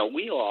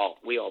 We all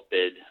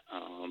bid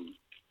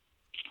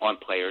on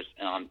players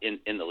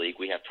in the league.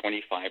 We have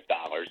 $25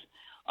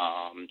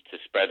 to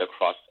spread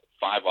across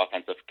 5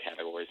 offensive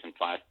categories and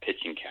 5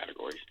 pitching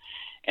categories.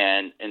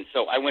 And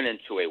so I went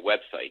into a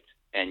website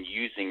and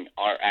using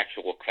our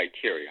actual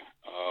criteria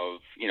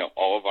of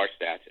all of our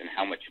stats and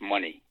how much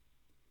money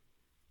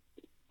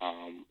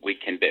we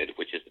can bid,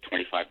 which is the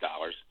 $25,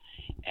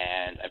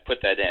 and I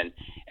put that in.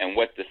 And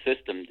what the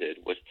system did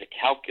was to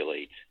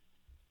calculate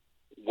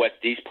what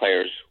these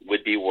players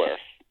would be worth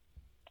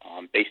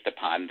based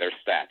upon their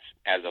stats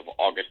as of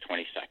August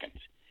 22nd.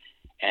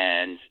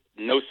 And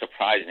no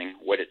surprising,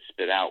 what it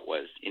spit out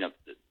was,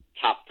 the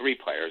top three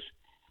players,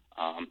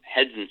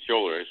 heads and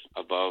shoulders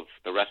above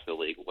the rest of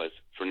the league, was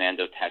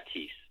Fernando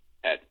Tatis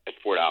at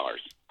 $4.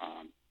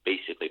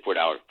 Basically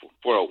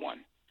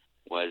 $4.01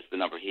 was the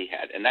number he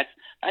had, and that's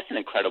an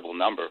incredible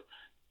number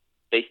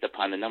based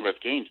upon the number of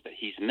games that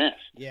he's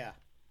missed. Yeah,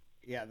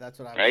 that's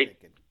what I was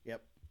thinking.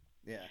 Yep,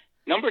 yeah.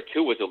 Number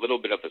two was a little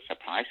bit of a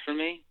surprise for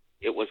me.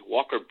 It was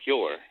Walker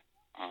Buehler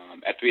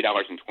at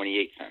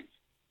 $3.28.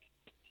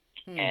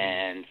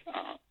 And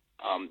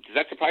does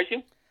that surprise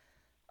you?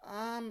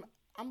 I'm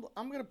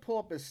going to pull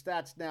up his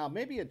stats now.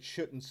 Maybe it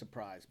shouldn't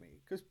surprise me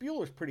because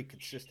Bueller's a pretty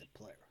consistent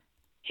player.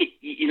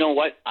 You know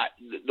what?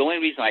 The only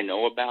reason I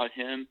know about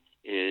him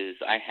is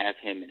I have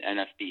him in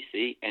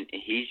NFBC, and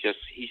he's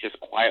just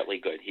quietly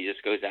good. He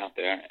just goes out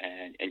there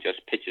and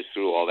just pitches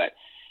through all that.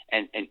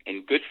 And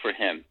good for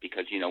him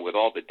because, with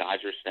all the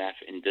Dodger staff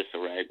in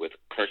disarray, with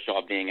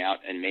Kershaw being out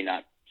and may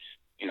not,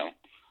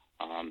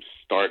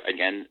 start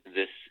again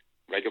this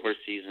regular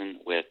season,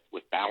 with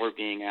Bauer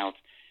being out,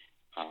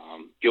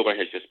 Buehler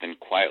has just been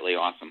quietly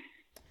awesome.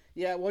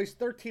 Yeah, well, he's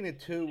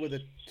 13-2 with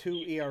a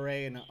 2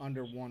 ERA and an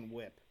under 1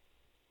 WHIP.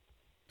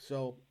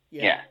 So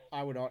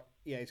I would.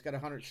 Yeah, he's got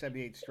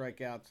 178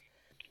 strikeouts.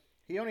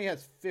 He only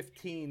has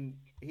 15.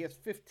 He has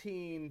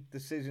 15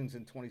 decisions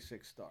in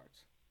 26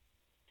 starts.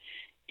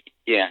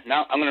 Yeah.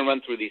 Now I'm going to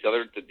run through these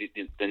other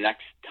the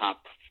next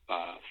top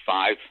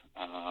five.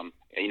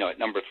 At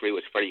number 3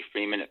 was Freddie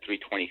Freeman at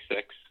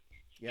 326.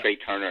 Yep. Trey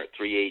Turner at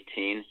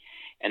 318,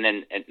 and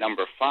then at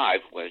number 5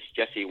 was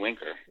Jesse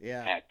Winker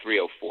at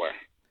 304,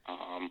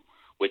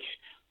 which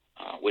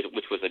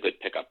was a good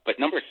pickup. But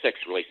number 6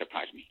 really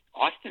surprised me,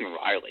 Austin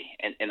Riley,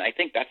 and I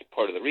think that's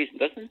part of the reason.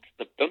 Don't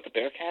the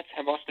Bearcats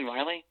have Austin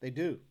Riley? They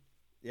do.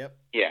 Yep.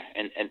 Yeah,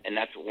 and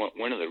that's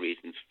one of the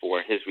reasons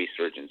for his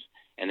resurgence.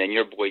 And then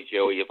your boy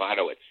Joey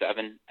Votto at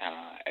 7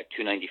 at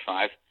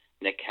 295,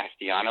 Nick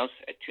Castellanos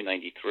at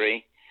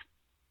 293,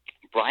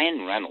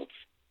 Brian Reynolds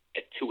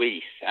at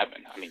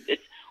 287. I mean,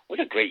 what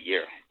a great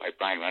year by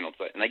Brian Reynolds.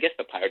 And I guess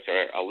the Pirates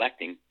are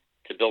electing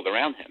to build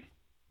around him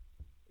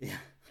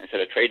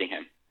instead of trading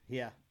him.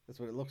 Yeah, that's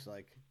what it looks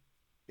like.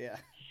 Yeah.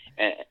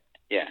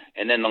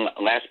 And then the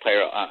last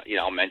player,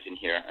 I'll mention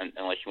here,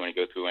 unless you want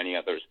to go through any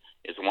others,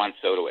 is Juan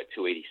Soto at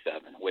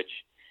 287, which,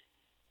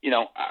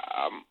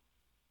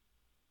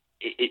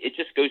 it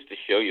just goes to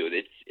show you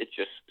that it's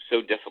just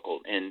so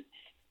difficult. And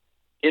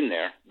in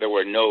there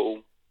were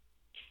no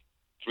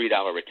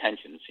 $3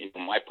 retentions.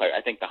 My player,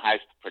 I think the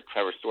highest for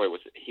Trevor Story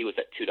was at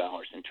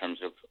 $2 in terms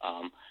of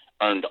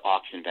earned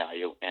auction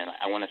value, and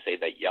I want to say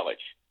that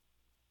Yelich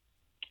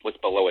was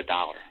below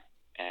 $1,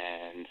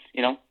 and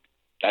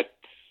that's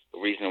the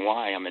reason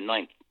why I'm in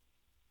 9th.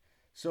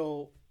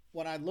 So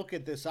when I look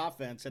at this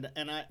offense,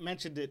 and I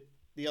mentioned it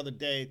the other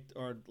day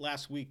or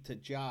last week to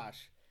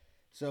Josh,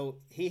 so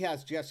he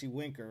has Jesse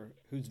Winker,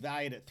 who's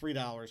valued at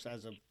 $3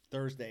 as of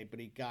Thursday, but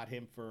he got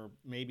him for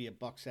maybe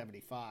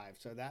 $1.75,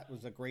 so that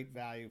was a great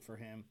value for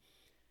him.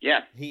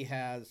 Yeah. He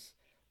has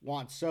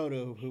Juan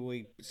Soto, who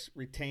we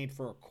retained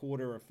for a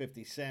quarter or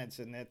 50 cents,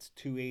 and that's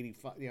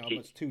 $2.85.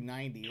 Almost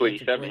 $2.90.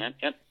 $2.87.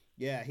 Yep.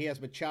 Yeah, he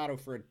has Machado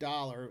for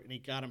 $1, and he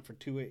got him for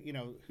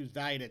who's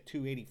valued at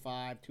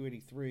 $2.85,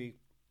 $2.83,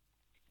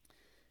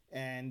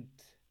 and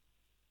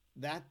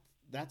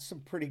that's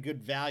some pretty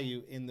good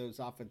value in those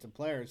offensive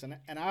players. And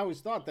I always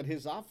thought that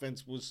his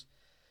offense was,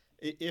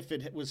 if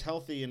it was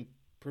healthy and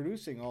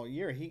producing all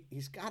year,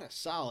 he's got a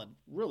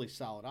really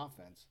solid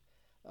offense.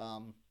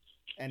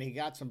 And he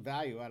got some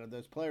value out of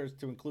those players,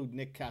 to include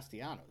Nick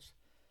Castellanos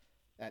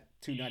at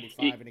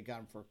 $2.95, and he got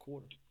him for a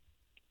quarter.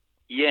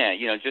 Yeah,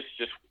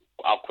 just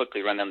I'll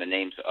quickly run down the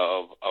names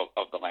of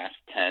the last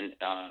 10.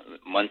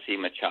 Muncy,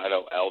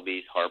 Machado,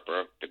 Albies,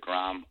 Harper,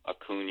 DeGrom,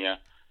 Acuna,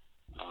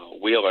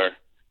 Wheeler,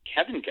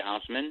 Kevin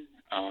Gausman,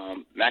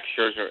 Max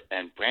Scherzer,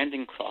 and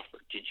Brandon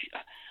Crawford.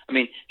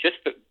 Just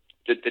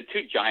the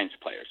two Giants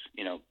players,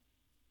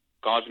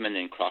 Gausman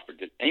and Crawford.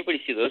 Did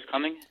anybody see those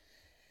coming?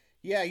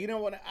 Yeah, you know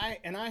what? I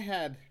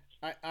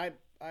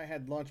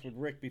had lunch with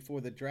Rick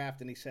before the draft,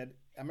 and he said,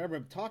 I remember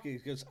him talking. He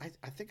goes,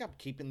 I think I'm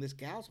keeping this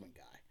Gausman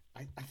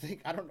guy.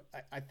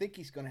 I think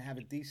he's going to have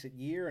a decent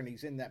year, and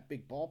he's in that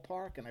big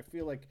ballpark, and I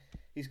feel like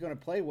he's going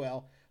to play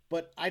well.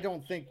 But I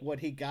don't think what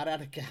he got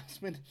out of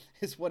Gausman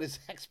is what his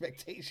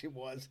expectation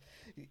was.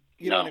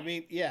 You know what I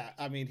mean? Yeah,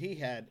 I mean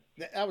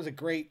that was a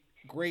great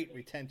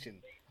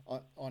retention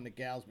on the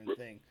Gausman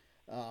thing,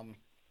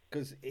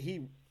 because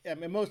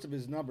most of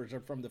his numbers are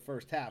from the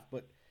first half.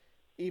 But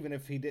even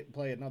if he didn't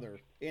play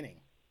another inning,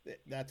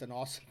 that's an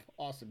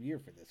awesome year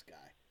for this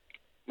guy.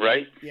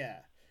 Right? Yeah.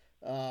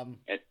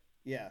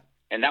 Yeah.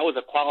 And that was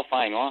a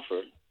qualifying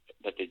offer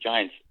that the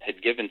Giants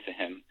had given to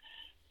him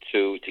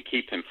to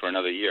keep him for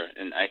another year.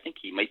 And I think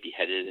he might be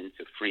headed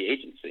into free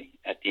agency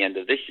at the end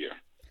of this year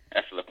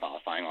after the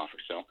qualifying offer.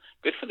 So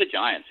good for the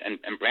Giants. And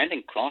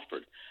Brandon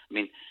Crawford,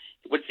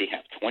 what does he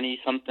have,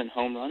 20-something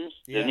home runs?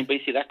 Yeah. Did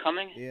anybody see that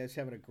coming? Yeah, he's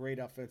having a great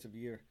offensive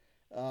year.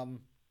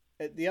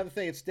 The other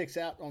thing that sticks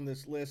out on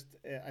this list,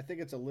 I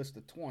think it's a list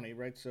of 20,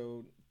 right?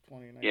 So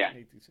 20, 19, Yeah.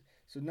 18.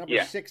 So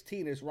number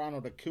 16 is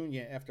Ronald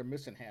Acuna after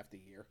missing half the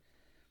year.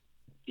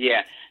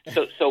 Yeah.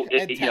 So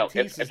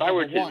if I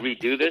were to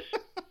redo this,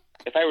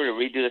 if I were to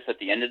redo this at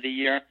the end of the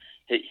year,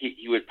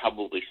 he would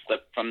probably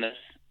slip from this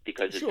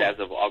because it's as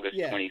of August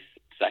 22nd.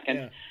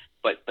 Yeah.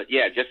 But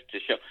yeah, just to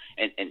show,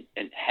 and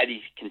had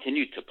he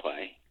continued to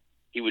play,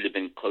 he would have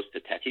been close to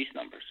Tatis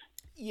numbers.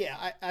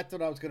 Yeah, that's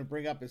what I was going to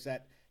bring up is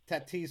that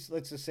Tatis,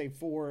 let's just say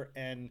 4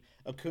 and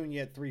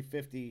Acuna at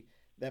 350,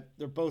 that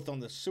they're both on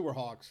the Sewer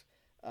Hawks.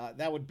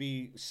 That would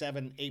be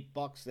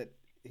 $7-8 that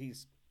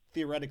he's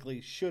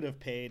theoretically should have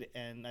paid,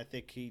 and I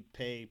think he'd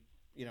pay,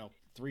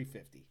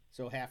 $350,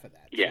 so half of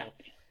that. Yeah, so,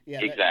 yeah,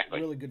 exactly.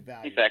 Really good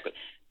value. Exactly.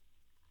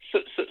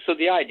 So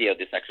the idea of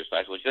this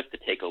exercise was just to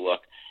take a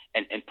look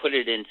and put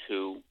it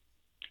into,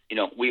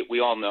 we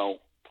all know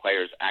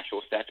players'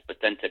 actual stats, but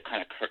then to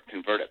kind of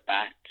convert it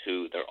back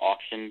to their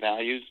auction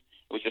values,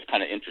 it was just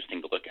kind of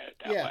interesting to look at it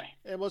that way.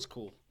 Yeah, it was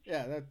cool.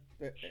 Yeah,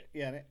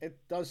 it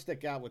does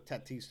stick out with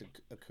Tatis and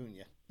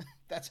Acuna.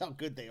 That's how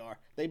good they are.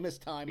 They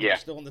missed time and they're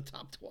still in the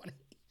top 20.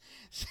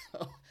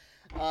 So,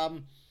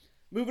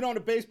 moving on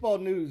to baseball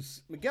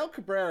news, Miguel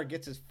Cabrera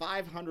gets his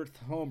 500th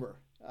homer.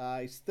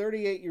 He's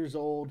 38 years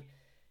old.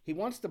 He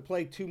wants to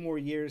play 2 more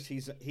years.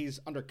 He's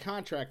under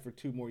contract for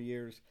 2 more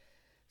years.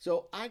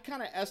 So I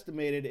kind of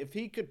estimated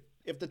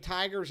if the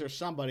Tigers or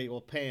somebody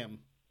will pay him,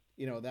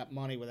 that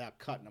money without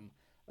cutting him,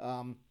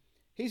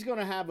 he's going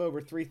to have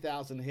over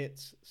 3,000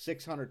 hits,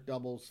 600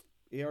 doubles.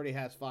 He already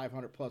has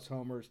 500 plus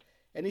homers,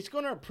 and he's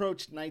going to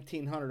approach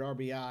 1,900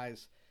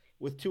 RBIs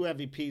with 2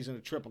 MVPs and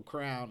a Triple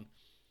Crown.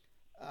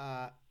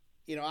 I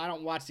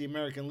don't watch the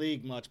American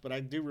League much, but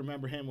I do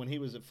remember him when he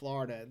was at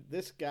Florida.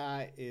 This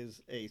guy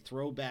is a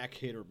throwback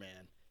hitter,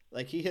 man.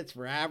 Like, he hits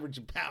for average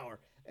and power,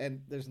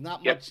 and there's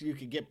not much you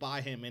can get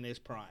by him in his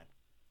prime.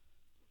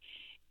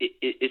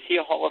 Is he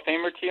a Hall of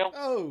Famer to you?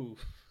 Oh,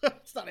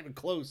 it's not even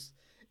close.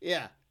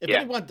 Yeah. If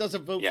anyone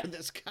doesn't vote for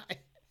this guy,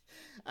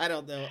 I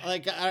don't know.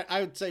 Like, I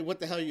would say, what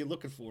the hell are you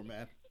looking for,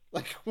 man?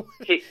 Like,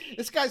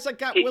 this guy's like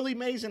got Willie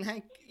Mays and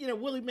Hank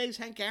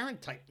Aaron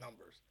type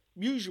numbers.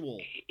 Usual.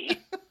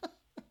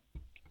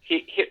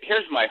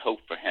 Here's my hope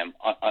for him.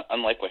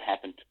 Unlike what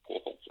happened to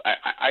Pujols,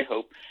 I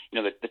hope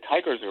that the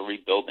Tigers are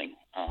rebuilding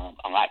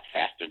a lot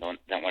faster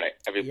than what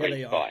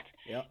everybody thought.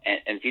 Yeah.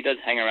 And if he does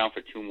hang around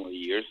for 2 more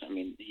years, I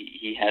mean,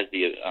 he has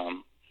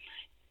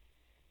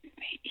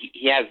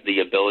the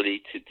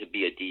ability to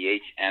be a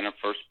DH and a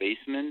first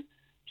baseman,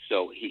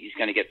 so he's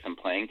going to get some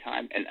playing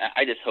time. And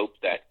I just hope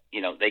that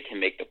they can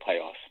make the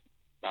playoffs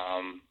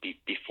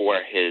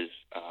before his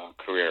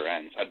career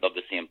ends. I'd love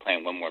to see him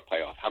playing one more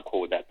playoff. How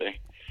cool would that be?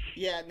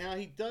 Yeah, now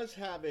he does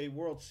have a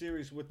World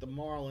Series with the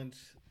Marlins.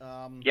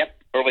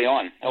 Early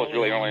on. That was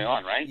really early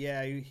on, right?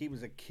 Yeah, he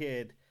was a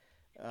kid.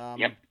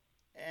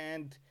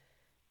 And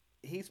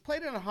he's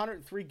played in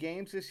 103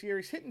 games this year.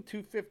 He's hitting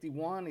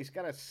 .251. He's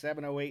got a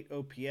 .708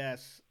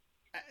 OPS.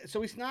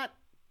 So he's not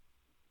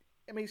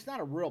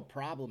a real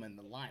problem in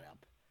the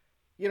lineup.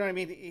 You know what I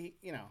mean?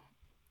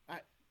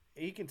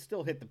 He can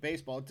still hit the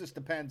baseball. It just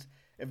depends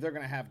if they're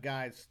going to have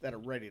guys that are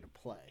ready to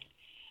play.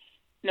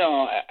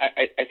 No,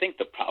 I think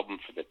the problem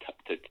for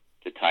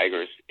the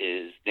Tigers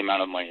is the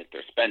amount of money that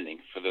they're spending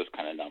for those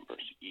kind of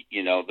numbers.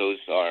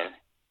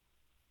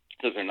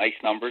 Those are nice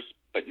numbers,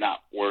 but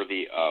not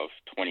worthy of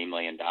 $20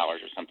 million or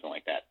something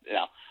like that.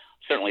 Now,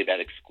 certainly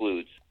that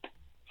excludes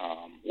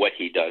what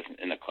he does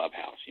in the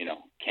clubhouse.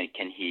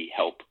 Can he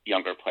help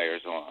younger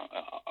players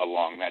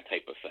along, that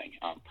type of thing?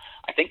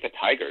 I think the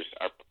Tigers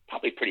are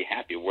probably pretty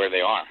happy where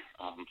they are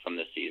from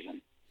this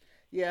season.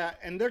 Yeah,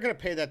 and they're going to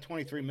pay that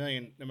 $23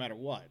 million no matter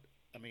what.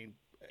 I mean,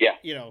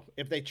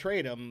 if they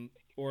trade him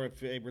or if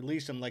they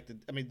release him,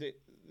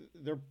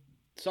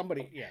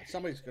 somebody's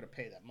going to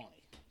pay that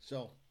money.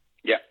 So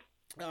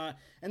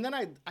and then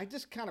I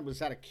just kind of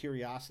was out of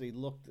curiosity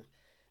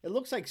it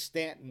looks like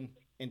Stanton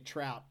and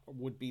Trout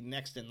would be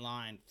next in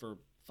line for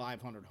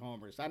 500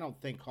 homers. I don't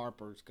think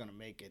Harper's going to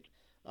make it.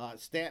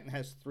 Stanton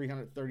has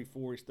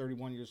 334. He's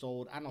 31 years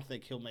old. I don't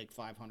think he'll make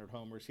 500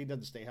 homers. He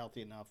doesn't stay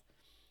healthy enough.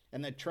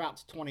 And then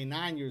Trout's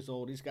 29 years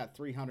old. He's got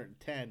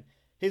 310.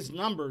 His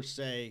numbers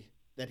say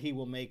that he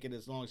will make it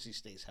as long as he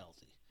stays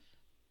healthy.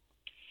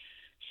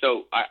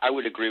 So I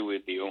would agree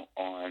with you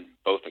on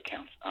both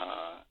accounts.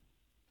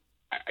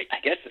 I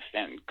guess if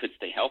Stanton could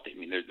stay healthy, I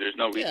mean, there's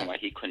no reason why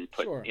he couldn't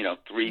put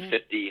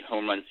 350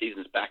 home run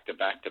seasons back to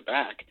back to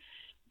back.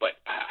 But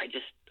I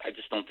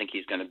just don't think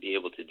he's going to be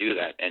able to do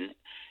that. And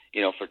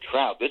for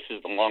Trout, this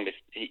is the longest.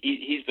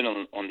 He's been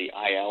on the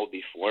IL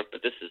before,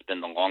 but this has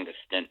been the longest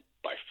stint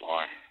by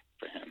far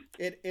for him.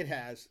 It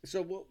has.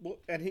 So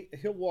and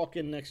he'll walk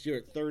in next year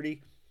at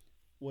 30,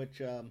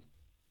 which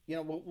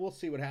we'll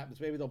see what happens.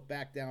 Maybe they'll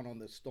back down on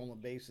the stolen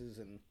bases,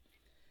 and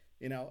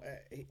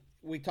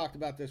we talked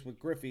about this with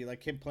Griffey,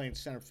 like him playing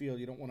center field.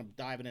 You don't want him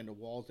diving into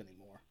walls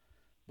anymore.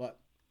 But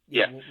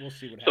we'll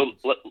see what happens.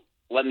 So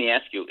let me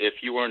ask you: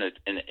 if you were in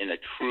a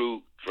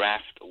true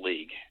draft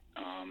league,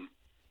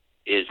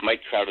 is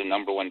Mike Trout a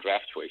number one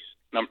draft choice?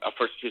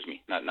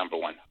 Not number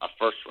one, a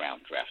first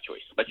round draft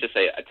choice. Let's just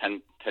say a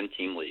 10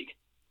 team league.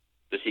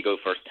 Does he go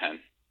first 10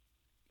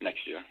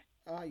 next year?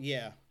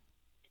 Yeah.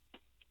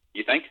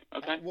 You think?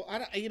 Okay. Well,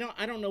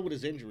 I don't know what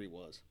his injury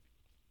was.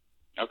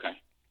 Okay.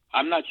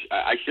 I'm not.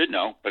 I should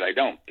know, but I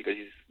don't because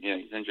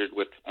he's injured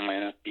on my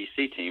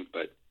NFBC team.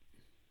 But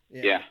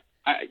yeah,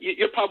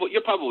 you're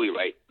probably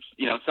right.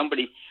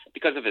 Somebody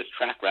because of his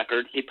track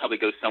record, he'd probably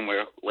go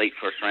somewhere late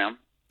first round.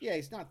 Yeah,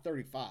 he's not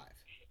 35.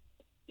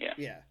 Yeah.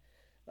 Yeah.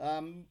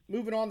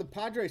 Moving on, the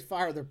Padres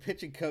fired their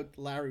pitching coach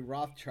Larry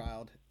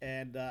Rothschild,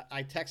 and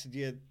I texted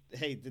you,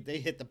 "Hey, did they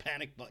hit the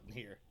panic button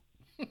here?"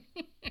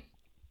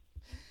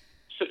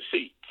 So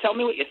tell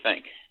me what you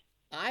think.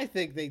 I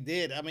think they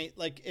did. I mean,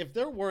 like if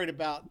they're worried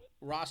about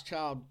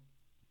Rothschild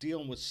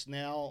dealing with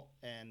Snell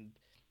and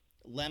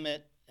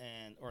Lamet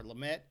and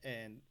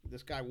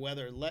this guy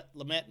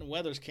Lamet and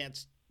Weathers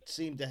can't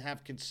seem to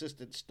have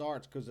consistent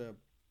starts because of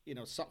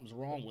something's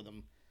wrong with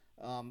them.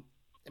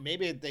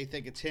 Maybe they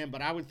think it's him,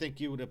 but I would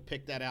think you would have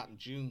picked that out in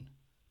June.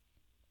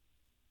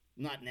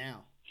 Not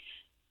now.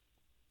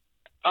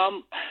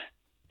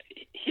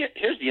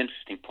 Here's the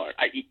interesting part.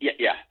 I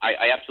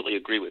absolutely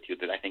agree with you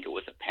that I think it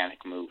was a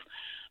panic move.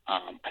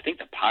 I think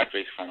the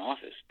Padres front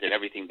office did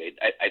everything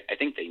I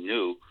think they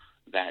knew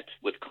that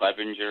with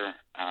Clevenger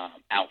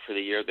out for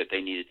the year that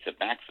they needed to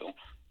backfill.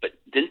 But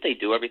didn't they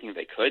do everything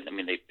they could? I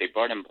mean, they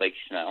brought in Blake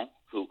Snell,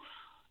 who,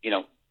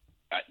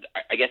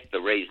 I guess the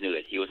Rays knew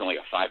that he was only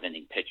a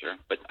 5-inning pitcher,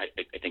 but I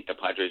think the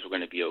Padres were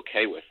going to be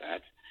okay with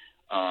that.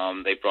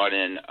 They brought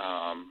in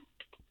a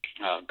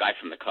guy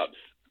from the Cubs.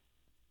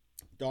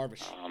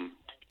 Darvish.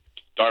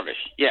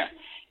 Darvish, yeah.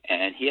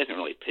 And he hasn't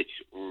really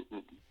pitched.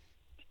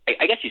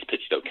 I guess he's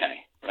pitched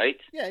okay, right?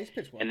 Yeah, he's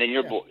pitched well. And then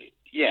your boy,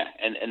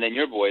 and then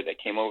your boy that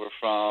came over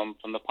from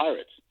the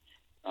Pirates.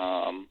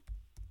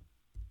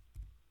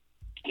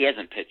 He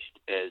hasn't pitched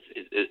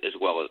as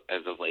well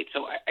as of late.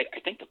 So I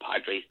think the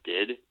Padres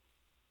did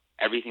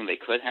everything they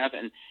could have,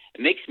 and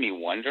it makes me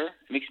wonder.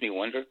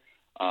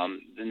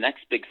 The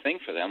next big thing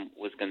for them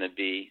was going to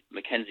be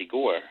Mackenzie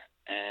Gore,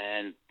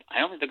 and I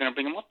don't think they're going to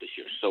bring him up this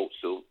year. So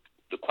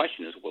the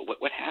question is,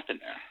 what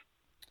happened there?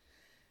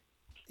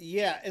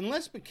 Yeah,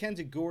 unless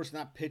Mackenzie Gore's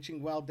not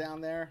pitching well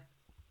down there,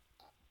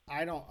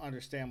 I don't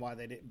understand why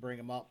they didn't bring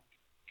him up.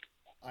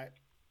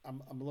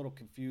 I'm a little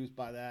confused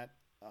by that.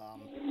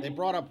 They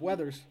brought up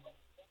Weathers,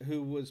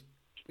 who was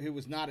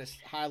not as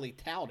highly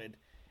touted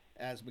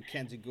as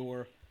Mackenzie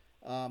Gore.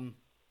 I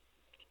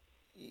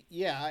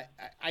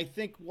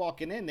think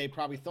walking in, they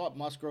probably thought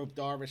Musgrove,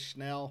 Darvish,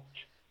 Snell,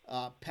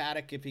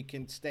 Paddock if he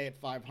can stay at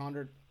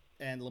 500,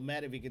 and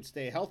Lamet if he can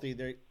stay healthy.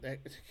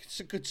 It's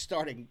a good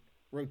starting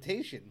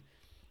rotation.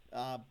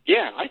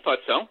 I thought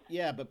so.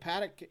 Yeah, but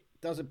Paddock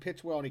doesn't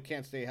pitch well and he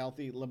can't stay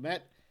healthy.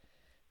 Lamet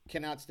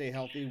cannot stay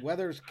healthy.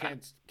 Weathers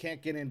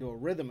can't get into a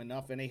rhythm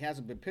enough, and he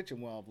hasn't been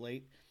pitching well of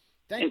late.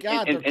 Thank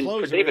God their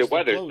closer for David is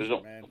Weathers,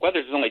 man.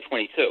 Weathers is only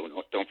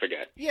 22. Don't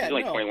forget. Yeah, he's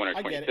only 21 or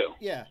 22. I get it.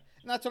 Yeah,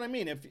 and that's what I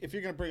mean. If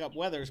you're going to bring up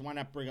Weathers, why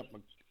not bring up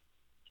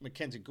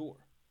Mackenzie Gore?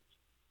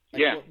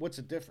 What's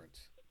the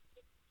difference?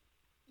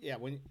 Yeah,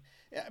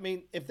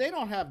 if they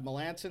don't have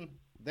Melanson,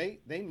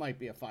 they might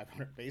be a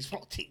 500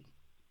 baseball team.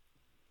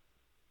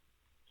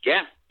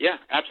 Yeah,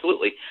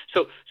 absolutely.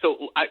 So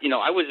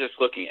I was just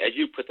looking as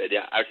you put that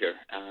out here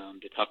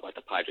to talk about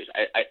the Padres.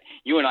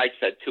 You and I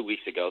said 2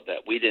 weeks ago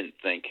that we didn't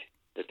think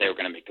that they were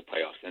going to make the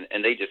playoffs,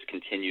 and they just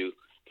continue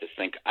to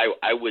think.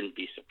 I wouldn't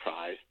be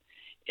surprised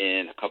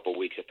in a couple of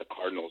weeks if the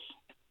Cardinals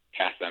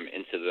pass them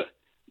into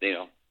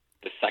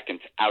the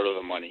second out of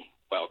the money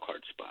wild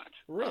card spot.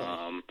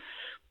 Really?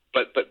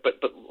 But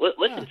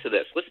listen to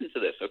this. Listen to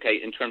this,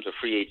 okay? In terms of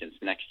free agents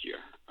next year,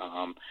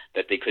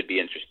 that they could be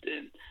interested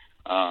in.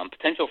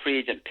 Potential free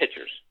agent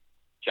pitchers: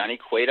 Johnny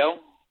Cueto,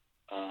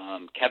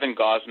 Kevin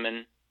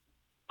Gausman,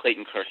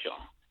 Clayton Kershaw.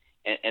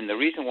 And the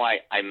reason why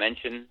I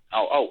mentioned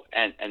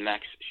and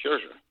Max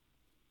Scherzer.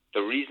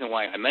 The reason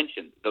why I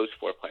mentioned those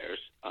four players: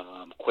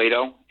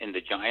 Cueto in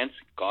the Giants,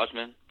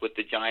 Gausman with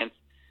the Giants,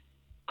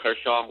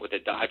 Kershaw with the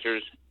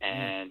Dodgers,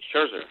 and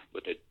Scherzer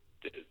with the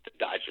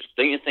Dodgers.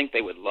 Don't you think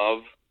they would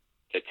love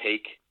to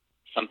take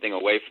something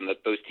away from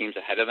those teams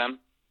ahead of them?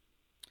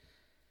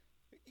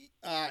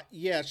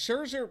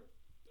 Scherzer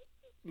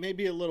may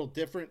be a little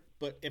different,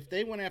 but if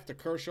they went after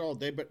Kershaw,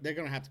 they're going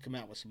to have to come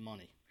out with some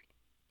money.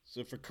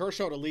 So for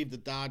Kershaw to leave the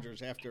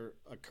Dodgers after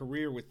a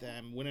career with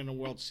them, winning a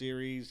World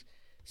Series,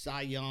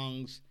 Cy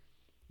Youngs,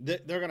 they're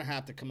going to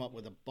have to come up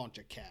with a bunch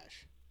of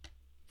cash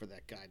for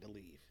that guy to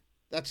leave.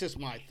 That's just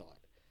my thought.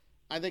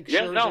 I think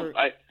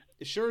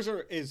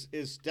Scherzer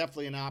is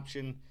definitely an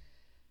option.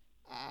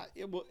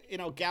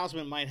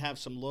 Gausman might have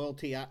some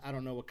loyalty. I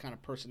don't know what kind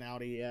of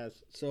personality he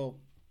has. So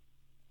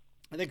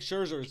I think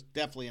Scherzer is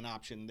definitely an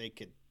option they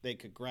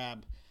could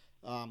grab.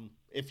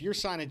 If you're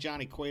signing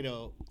Johnny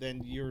Cueto,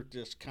 then you're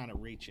just kind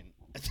of reaching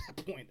at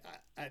that point.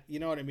 You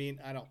know what I mean?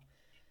 I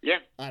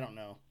don't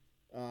know.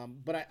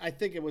 But I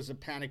think it was a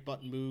panic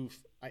button move.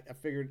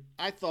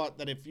 I thought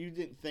that if you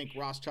didn't think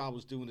Rothschild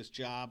was doing his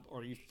job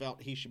or you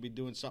felt he should be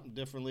doing something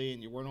differently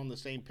and you weren't on the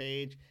same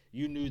page,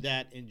 you knew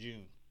that in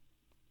June.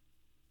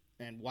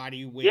 And why do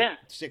you wait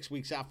 6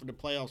 weeks out for the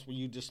playoffs when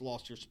you just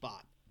lost your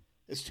spot?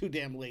 It's too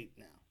damn late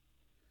now.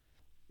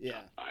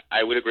 Yeah.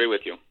 I would agree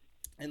with you.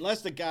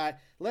 Unless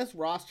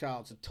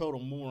Rothschild's a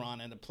total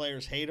moron and the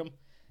players hate him,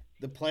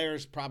 the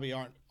players probably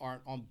aren't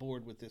on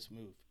board with this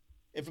move.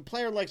 If a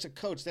player likes a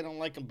coach, they don't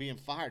like him being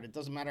fired. It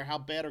doesn't matter how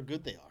bad or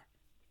good they are.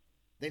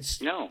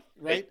 No.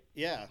 Right?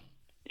 Yeah.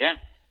 Yeah.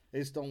 They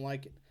just don't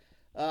like it.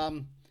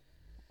 All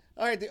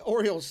right, the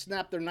Orioles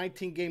snapped their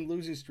 19-game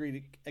losing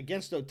streak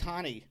against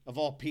Ohtani, of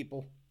all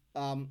people.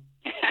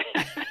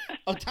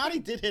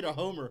 Ohtani did hit a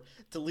homer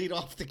to lead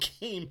off the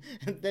game,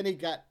 and then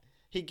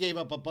he gave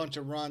up a bunch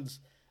of runs.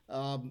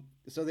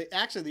 So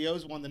the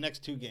O's won the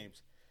next 2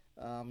 games.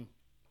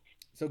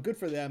 So good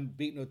for them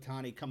beating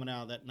Ohtani coming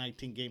out of that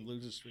 19-game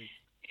losing streak.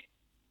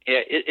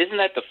 Yeah, isn't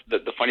that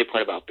the funny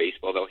part about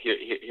baseball though?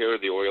 Here are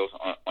the Orioles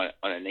on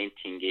a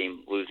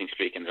 19-game losing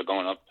streak, and they're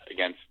going up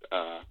against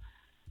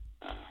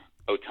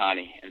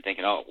Ohtani and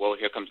thinking, oh well,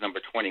 here comes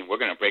number 20. We're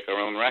going to break our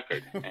own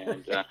record.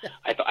 And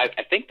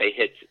I think they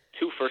hit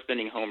 2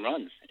 first-inning home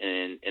runs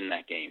in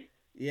that game.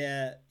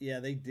 Yeah,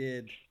 they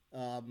did.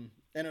 And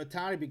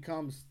Ohtani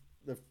becomes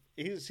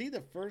is he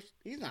the first?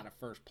 He's not a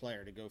first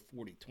player to go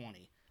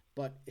 40-20,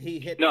 but he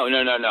hit. No.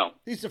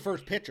 He's the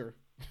first pitcher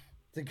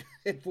to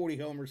hit 40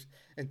 homers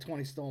and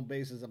 20 stolen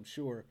bases, I'm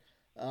sure.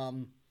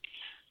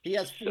 He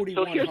has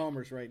 41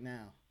 homers right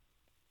now.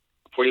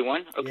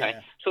 41? Okay.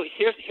 Yeah. So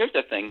here's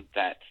the thing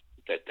that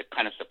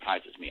kind of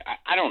surprises me.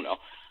 I don't know.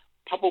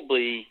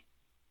 Probably,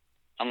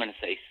 I'm going to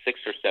say 6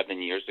 or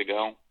 7 years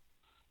ago,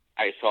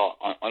 I saw,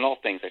 on all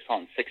things, I saw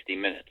in 60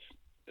 Minutes,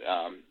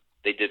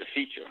 they did a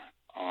feature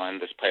on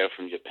this player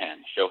from Japan,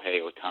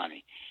 Shohei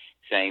Ohtani,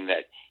 saying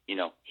that,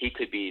 he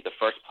could be the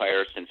first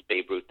player since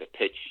Babe Ruth to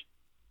pitch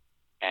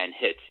and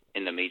hit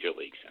in the major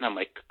leagues. And I'm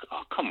like,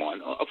 oh, come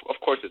on. Of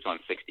course it's on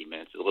 60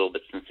 Minutes, a little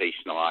bit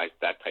sensationalized,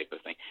 that type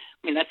of thing.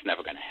 I mean, that's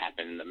never going to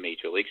happen in the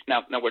major leagues.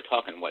 Now we're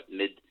talking,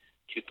 mid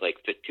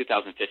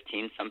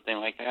 2015, something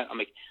like that. I'm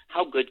like,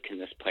 how good can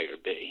this player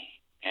be?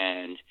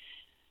 And,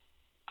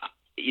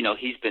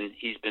 he's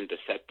been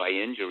beset by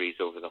injuries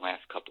over the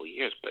last couple of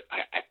years, but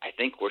I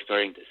think we're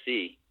starting to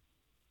see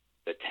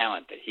the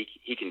talent that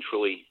he can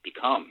truly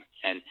become.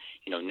 And,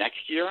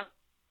 next year,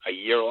 a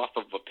year off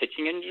of a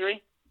pitching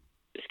injury,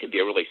 this could be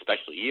a really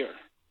special year.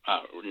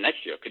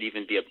 Next year could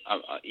even be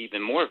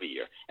even more of a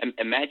year. And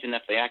imagine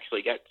if they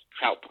actually get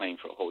Trout playing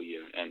for a whole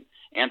year and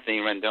Anthony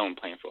Rendon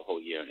playing for a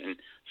whole year, and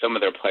some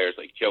of their players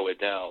like Joe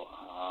Adell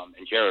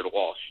and Jared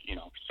Walsh,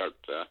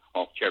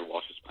 Jared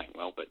Walsh is playing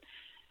well, but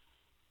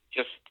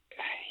just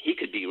he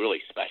could be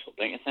really special,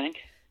 don't you think?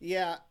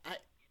 Yeah,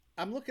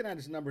 I'm looking at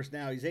his numbers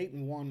now. He's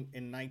 8-1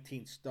 in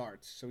 19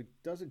 starts, so he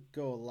doesn't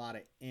go a lot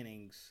of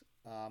innings.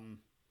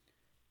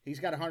 He's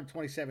got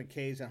 127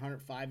 Ks and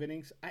 105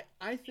 innings.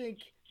 I think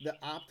the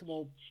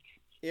optimal,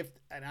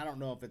 and I don't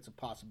know if it's a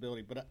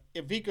possibility, but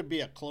if he could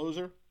be a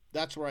closer,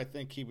 that's where I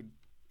think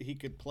he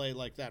could play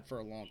like that for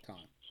a long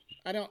time.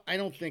 I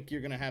don't think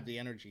you're going to have the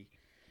energy.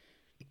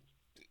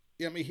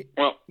 I mean,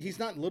 he's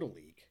not in Little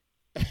League.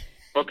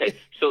 Okay,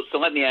 so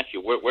let me ask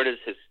you, where does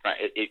his,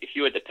 if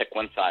you had to pick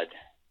one side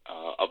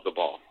of the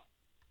ball,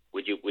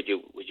 would you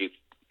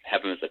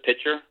have him as a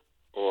pitcher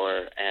or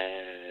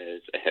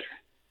as a hitter?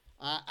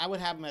 I would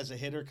have him as a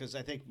hitter because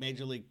I think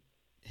major league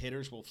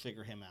hitters will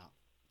figure him out.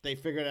 They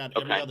figured out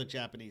every other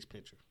Japanese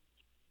pitcher.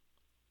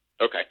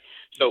 Okay,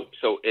 so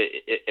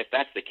if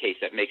that's the case,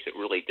 that makes it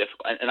really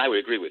difficult. And I would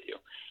agree with you.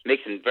 It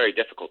makes it very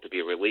difficult to be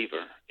a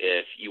reliever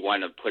if you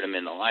want to put him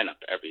in the lineup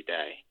every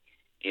day.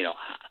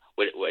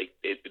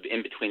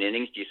 In between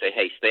innings, do you say,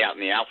 hey, stay out in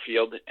the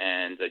outfield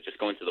and just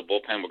go into the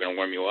bullpen? We're going to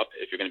warm you up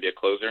if you're going to be a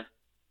closer?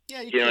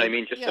 Yeah, you know what I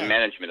mean? Just the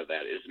management of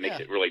that makes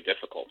it really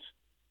difficult.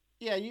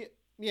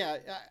 Yeah,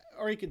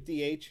 or he could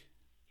DH.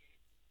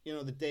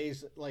 The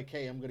days like,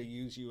 hey, I'm going to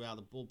use you out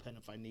of the bullpen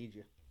if I need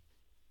you.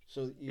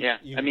 So you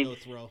can go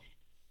throw.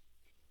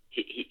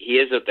 He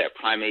is at that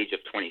prime age of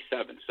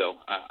 27, so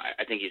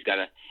I think he's got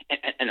a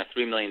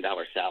 $3 million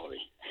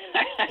salary.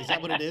 Is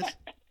that what it is?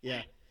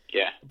 Yeah.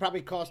 Yeah. It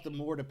probably cost them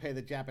more to pay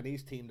the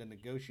Japanese team to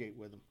negotiate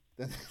with him.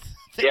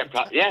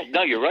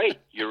 No, you're right.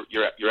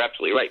 You're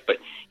absolutely right. But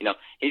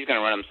he's going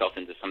to run himself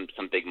into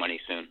some big money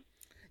soon.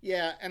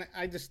 Yeah, and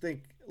I just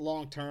think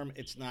long term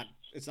it's not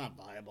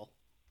viable.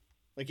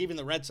 Like even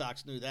the Red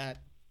Sox knew that,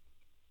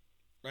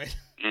 right?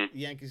 The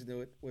Yankees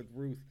knew it with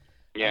Ruth.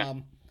 Yeah.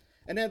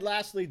 And then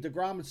lastly,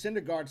 DeGrom and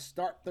Syndergaard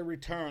start the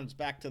returns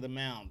back to the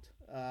mound.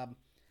 Does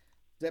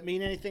that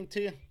mean anything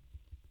to you?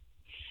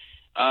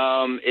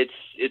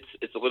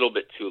 It's a little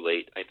bit too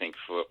late, I think,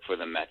 for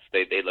the Mets.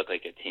 They look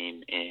like a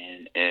team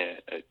in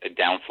a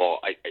downfall.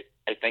 I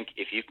think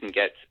if you can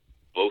get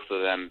both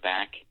of them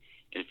back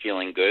and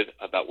feeling good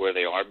about where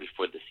they are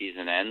before the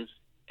season ends,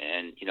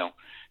 and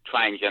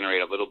try and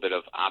generate a little bit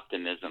of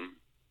optimism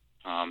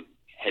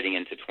heading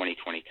into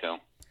 2022.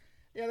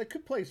 Yeah, they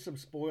could play some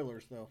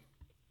spoilers though.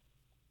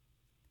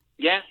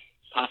 Yeah,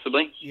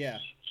 possibly. Yeah,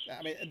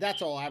 I mean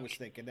that's all I was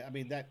thinking. I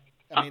mean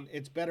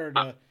it's better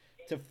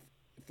to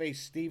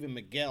face Stephen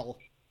Miguel,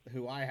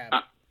 who I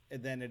have,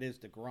 than it is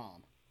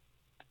DeGrom.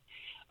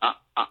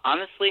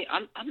 Honestly,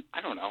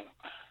 I don't know.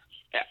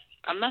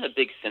 I'm not a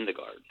big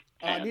Syndergaard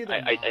fan. Neither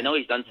am I know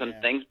he's done some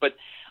things, but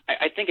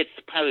I think it's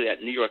probably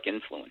that New York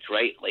influence,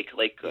 right? Like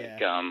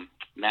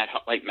Matt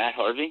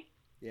Harvey.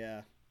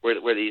 Yeah.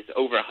 Where he's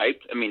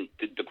overhyped. I mean,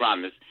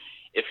 DeGrom is.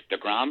 If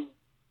DeGrom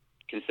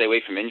can stay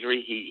away from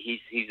injury,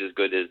 he's as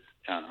good as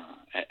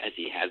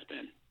he has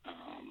been.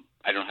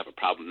 I don't have a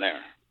problem there,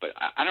 but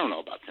I don't know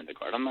about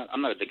Syndergaard.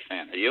 I'm not a big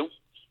fan. Are you?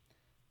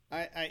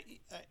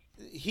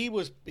 He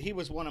was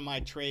one of my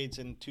trades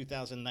in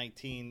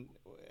 2019.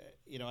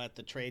 At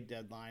the trade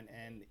deadline,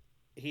 and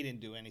he didn't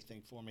do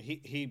anything for me.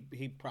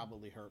 He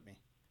probably hurt me.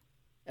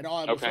 And all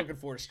I was looking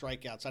for is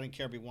strikeouts. I didn't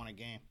care if he won a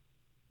game.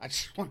 I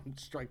just wanted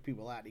to strike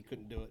people out. He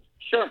couldn't do it.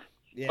 Sure.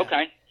 Yeah.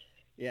 Okay.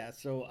 Yeah,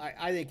 so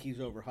I think he's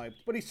overhyped,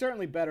 but he's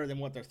certainly better than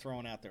what they're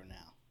throwing out there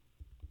now.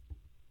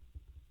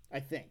 I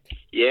think.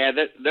 Yeah,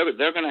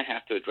 they're going to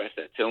have to address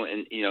that too.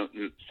 And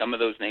some of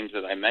those names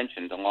that I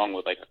mentioned, along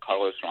with like a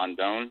Carlos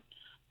Rondon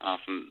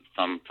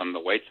from the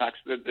White Sox,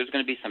 there's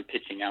going to be some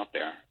pitching out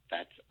there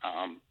that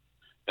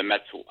the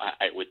Mets,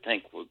 I would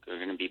think, are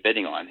going to be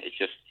bidding on. It's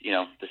just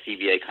the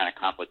CBA kind of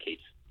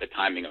complicates the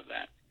timing of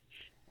that.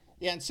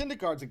 Yeah, and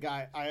Syndergaard's a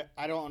guy,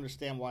 I don't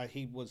understand why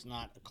he was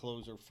not a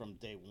closer from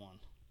day one.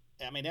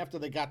 I mean, after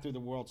they got through the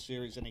World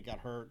Series and he got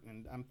hurt,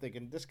 and I'm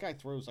thinking, this guy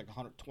throws like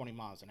 120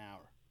 miles an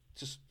hour.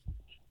 Just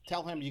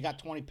tell him you got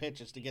 20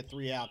 pitches to get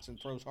 3 outs and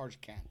throw as hard as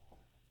you can.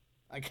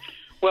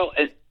 Well,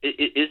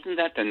 isn't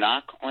that the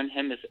knock on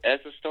him as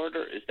a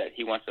starter, is that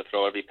he wants to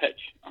throw every pitch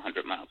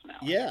 100 miles an hour?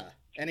 Yeah,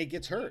 and he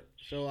gets hurt.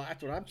 So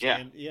that's what I'm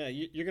saying. Yeah,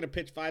 you're going to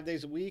pitch 5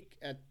 days a week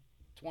at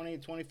 20,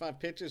 25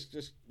 pitches.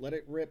 Just let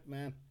it rip,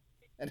 man.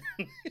 And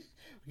we'll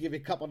give you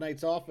a couple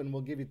nights off, and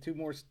we'll give you 2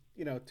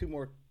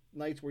 more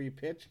nights where you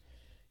pitch.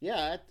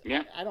 Yeah,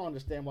 I don't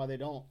understand why they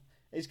don't.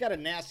 He's got a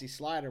nasty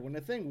slider. When the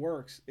thing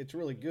works, it's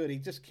really good. He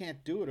just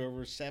can't do it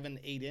over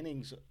 7-8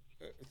 innings,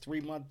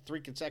 3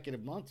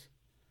 consecutive months.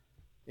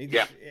 I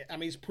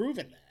mean, he's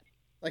proven that.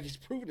 Like, he's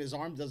proven his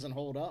arm doesn't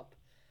hold up.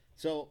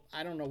 So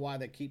I don't know why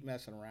they keep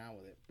messing around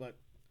with it, but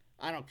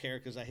I don't care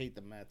because I hate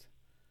the Mets.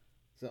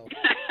 So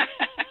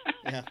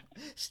yeah,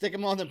 stick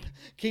him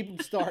keep him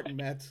starting,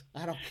 Mets.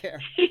 I don't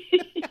care.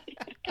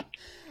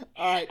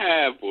 All right.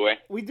 Oh, boy.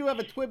 We do have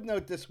a Twib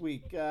note this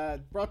week,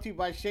 brought to you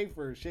by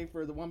Schaefer.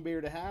 Schaefer, the one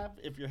beer to have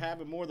if you're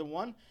having more than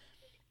one.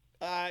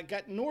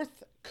 Got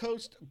North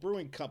Coast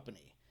Brewing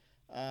Company.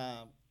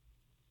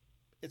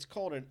 It's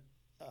called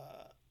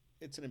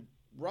it's a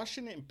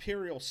Russian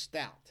Imperial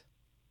Stout,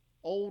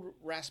 Old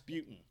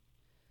Rasputin.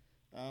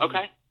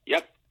 Okay.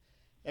 Yep.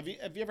 Have you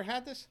ever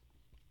had this?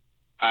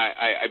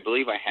 I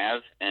believe I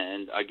have,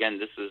 and again,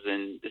 this is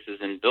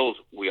in Bill's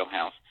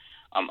wheelhouse.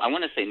 I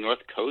want to say North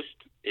Coast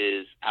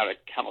is out of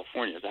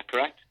California. Is that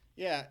correct?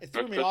 Yeah, it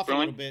threw me off a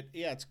little bit.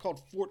 Yeah, it's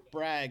called Fort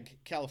Bragg,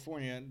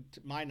 California. And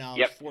to my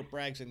knowledge, Fort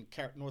Bragg's in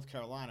North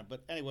Carolina.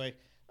 But anyway,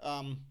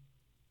 I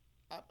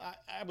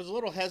was a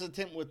little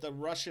hesitant with the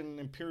Russian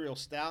Imperial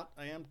Stout.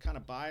 I am kind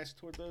of biased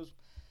toward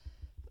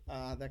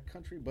that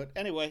country. But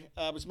anyway,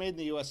 it was made in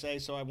the USA,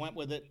 so I went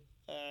with it.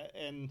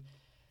 And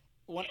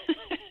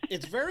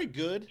it's very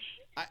good.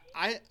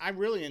 I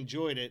really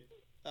enjoyed it.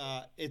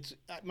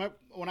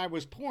 When I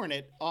was pouring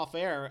it off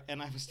air,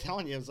 and I was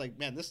telling you, I was like,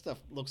 man, this stuff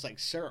looks like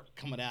syrup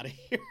coming out of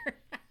here.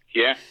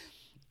 Yeah.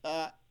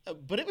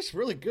 But it was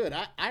really good.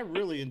 I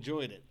really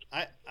enjoyed it.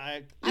 I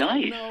nice.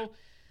 don't know.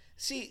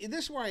 See,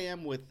 this is where I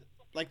am with,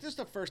 like, this is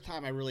the first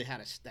time I really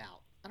had a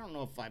stout. I don't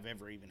know if I've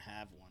ever even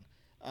had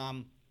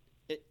one.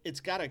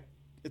 It's got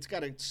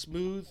a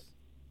smooth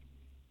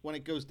when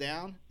it goes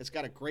down. It's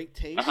got a great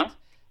taste.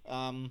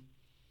 Uh-huh.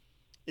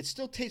 It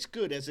still tastes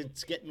good as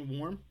it's getting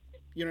warm.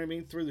 You know what I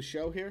mean? Through the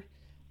show here.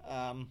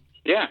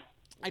 Yeah.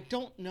 I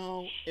don't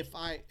know if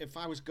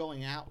I was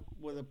going out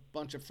with a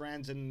bunch of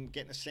friends and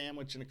getting a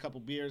sandwich and a couple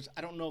beers,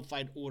 I don't know if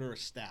I'd order a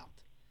stout.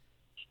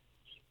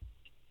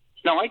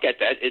 No, I get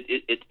that.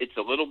 It's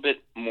a little bit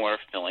more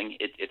filling.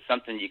 It's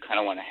something you kind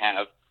of want to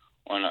have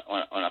on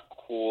a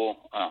cool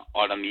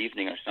autumn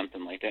evening or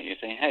something like that. You're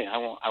saying, hey, I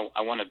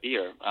want a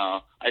beer.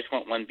 I just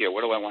want one beer.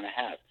 What do I want to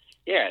have?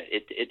 Yeah,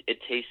 it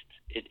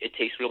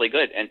tastes really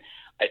good, and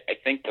I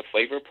think the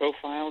flavor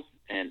profiles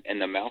and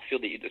the mouthfeel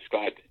that you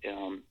described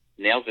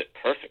nails it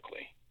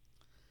perfectly.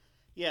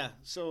 Yeah,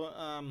 so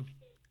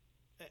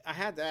I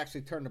had to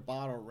actually turn the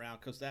bottle around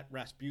because that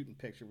Rasputin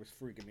picture was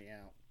freaking me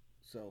out.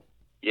 So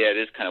yeah, it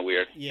is kind of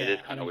weird. Yeah, it is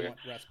kind of weird.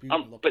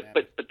 But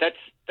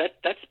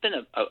that's been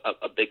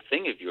a big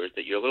thing of yours,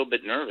 that you're a little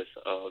bit nervous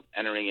of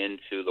entering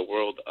into the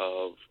world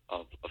of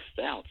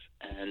stouts,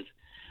 and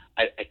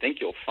I think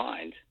you'll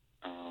find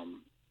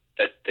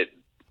that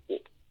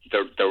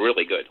they're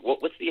really good.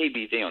 What's the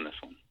ABV on this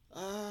one?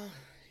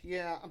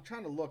 Yeah, I'm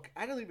trying to look.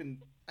 I don't even.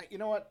 You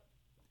know what?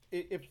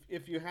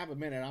 If you have a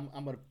minute, I'm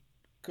gonna,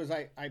 because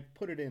I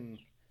put it in.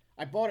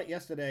 I bought it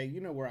yesterday.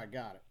 You know where I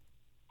got it?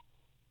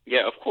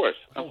 Yeah, of course.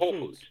 Whole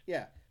Foods.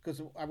 Yeah,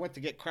 because I went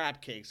to get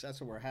crab cakes. That's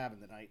what we're having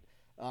tonight.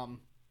 Whole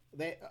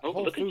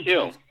look Foods at you.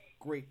 has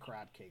great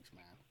crab cakes,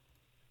 man.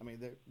 I mean,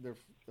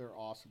 they're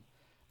awesome.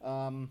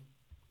 All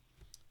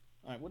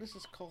right, what is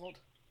this called?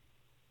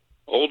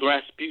 Old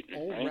Rasputin.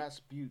 Old right?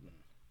 Rasputin.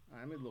 All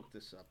right, let me look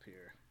this up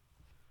here.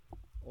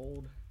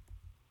 Old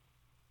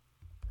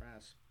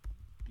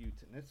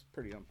Rasputin. That's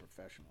pretty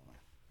unprofessional.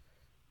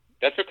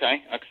 That's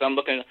okay, because I'm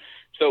looking.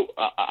 So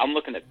I'm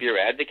looking at Beer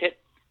Advocate.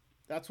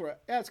 That's where.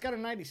 Yeah, it's got a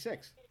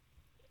 96.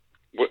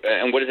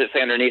 And what does it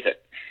say underneath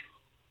it?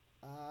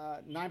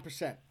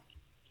 9%.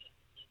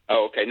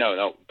 Oh, okay.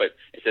 No. But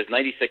it says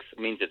 96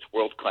 means it's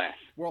world class.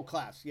 World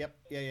class. Yep.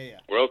 Yeah.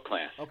 World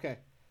class. Okay.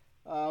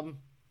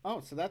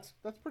 So that's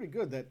pretty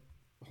good that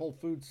Whole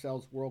Foods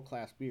sells world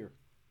class beer,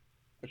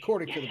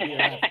 according to the Beer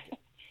Advocate.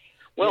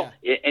 Well,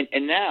 yeah.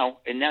 and now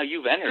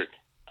you've entered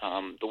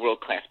the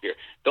world class beer.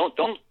 Don't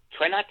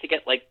try not to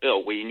get like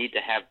Bill, where you need to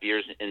have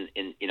beers in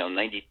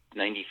 90,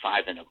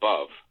 95 and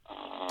above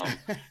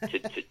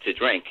to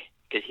drink,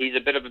 because he's a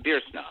bit of a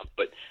beer snob.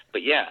 But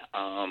yeah,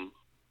 and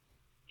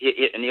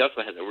he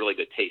also has a really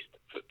good taste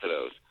for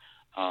those.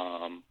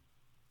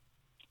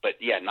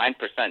 But yeah,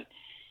 9%.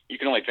 You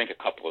can only drink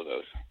a couple of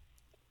those.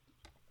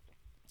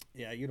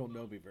 Yeah, you don't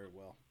know me very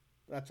well.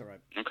 That's all right.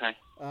 Okay.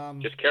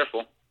 Just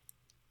careful.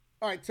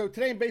 All right, so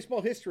today in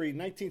baseball history,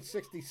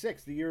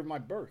 1966, the year of my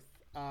birth.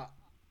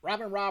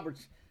 Robin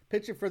Roberts,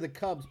 pitching for the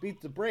Cubs,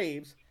 beats the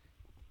Braves.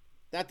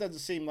 That doesn't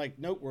seem like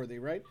noteworthy,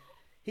 right?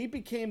 He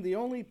became the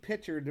only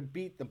pitcher to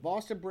beat the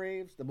Boston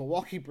Braves, the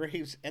Milwaukee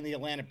Braves, and the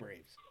Atlanta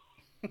Braves.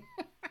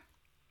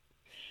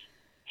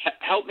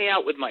 Help me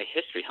out with my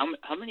history.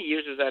 How many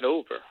years is that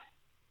over?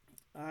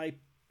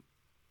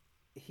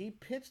 He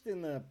pitched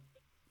in the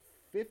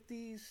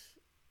 50s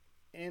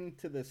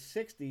into the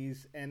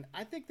 60s, and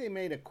I think they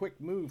made a quick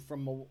move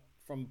from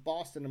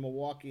Boston to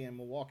Milwaukee and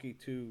Milwaukee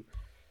to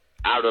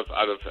out of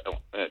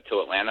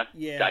to Atlanta.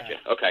 Yeah. Gotcha.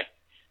 Okay,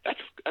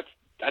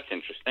 that's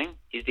interesting.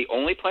 He's the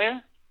only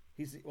player.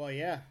 He's the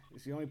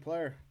only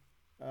player.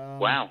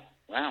 Wow.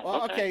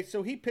 Well, okay.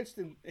 So he pitched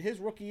his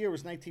rookie year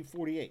was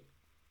 1948,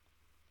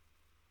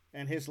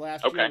 and his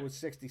last year was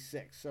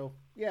 66. So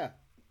yeah,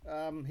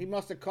 he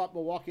must have caught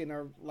Milwaukee in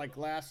their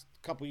last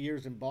couple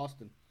years in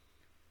Boston.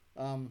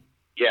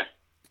 Yeah.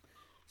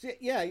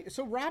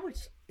 So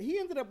Roberts, he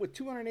ended up with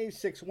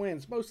 286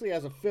 wins, mostly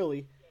as a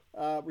Philly.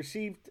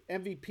 Received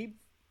MVP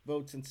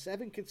votes in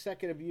 7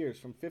 consecutive years,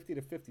 from 50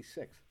 to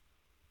 56.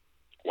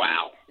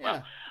 Wow.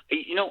 Yeah.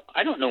 Wow.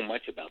 I don't know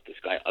much about this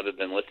guy other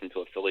than listen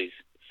to a Phillies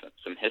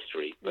some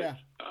history. But yeah.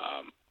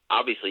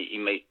 Obviously, he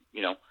may,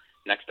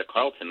 next to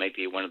Carlton, may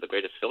be one of the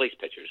greatest Phillies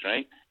pitchers,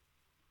 right?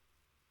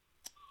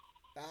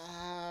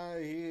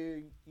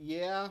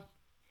 Yeah.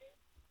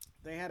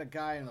 They had a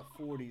guy in the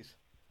 40s.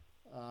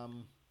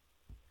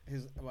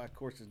 Of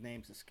course, his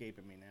name's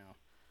escaping me now.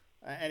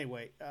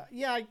 Anyway,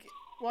 I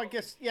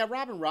guess,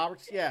 Robin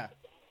Roberts, yeah,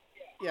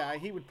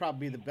 he would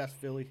probably be the best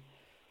Philly.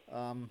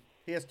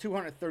 He has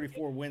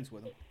 234 wins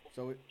with him,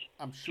 so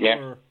I'm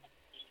sure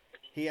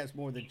he has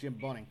more than Jim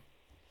Bunning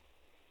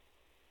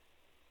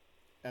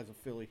as a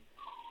Philly.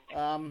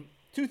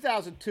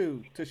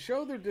 2002, to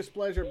show their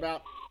displeasure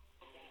about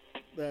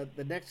the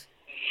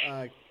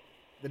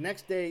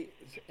next day's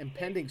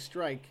impending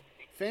strike,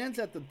 fans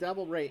at the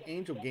Devil Ray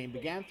Angel game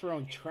began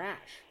throwing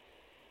trash,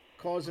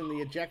 causing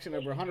the ejection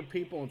of over 100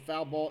 people and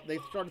foul ball. They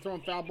started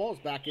throwing foul balls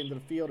back into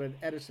the field at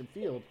Edison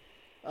Field.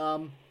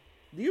 Do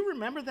you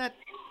remember that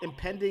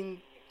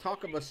impending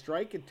talk of a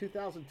strike in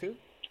 2002?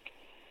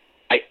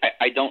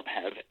 I don't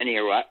have any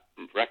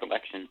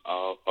recollection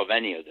of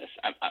any of this.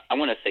 I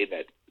want to say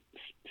that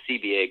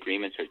CBA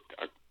agreements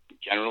are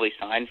generally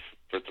signed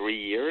for 3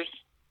 years.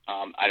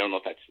 I don't know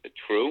if that's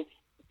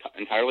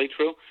entirely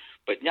true,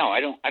 but no, I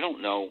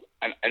don't know.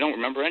 I don't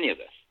remember any of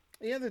this.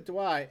 Neither do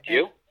I. Do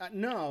you?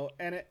 No,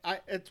 and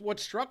it's what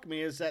struck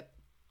me is that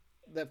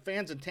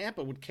fans in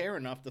Tampa would care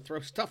enough to throw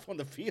stuff on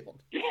the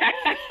field.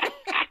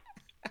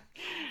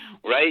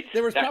 Right?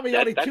 There was probably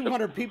only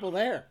 200 people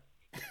there.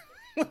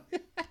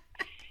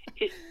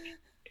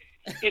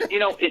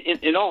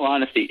 In all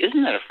honesty,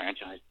 isn't that a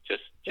franchise?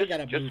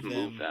 Just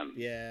move them.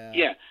 Yeah.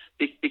 Yeah,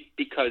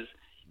 because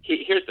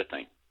here's the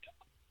thing.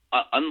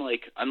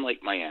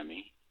 Unlike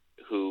Miami,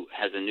 who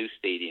has a new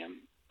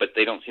stadium, but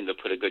they don't seem to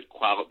put a good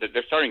quality.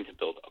 They're starting to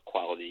build a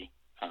quality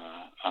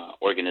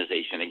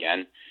organization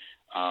again.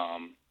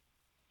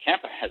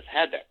 Tampa has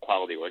had that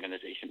quality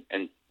organization,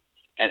 and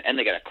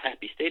they got a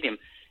crappy stadium.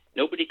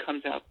 Nobody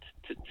comes out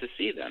to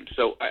see them.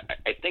 So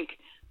I think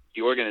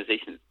the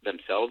organization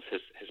themselves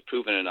has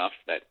proven enough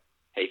that,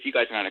 hey, if you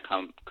guys are going to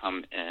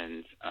come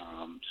and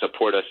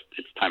support us,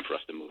 it's time for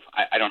us to move.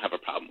 I don't have a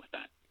problem with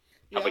that.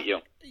 How about you?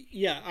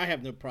 Yeah, I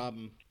have no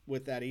problem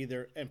with that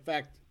either. In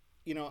fact,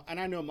 and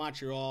I know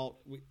Montreal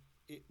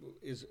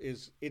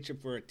is itching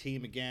for a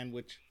team again,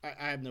 which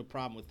I have no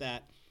problem with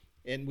that.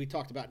 And we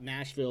talked about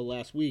Nashville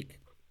last week.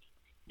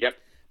 Yep.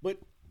 But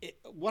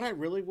what I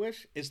really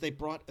wish is they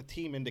brought a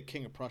team into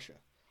King of Prussia.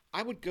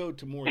 I would go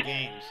to more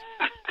games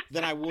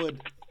than I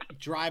would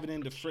driving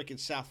into frickin'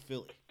 South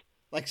Philly.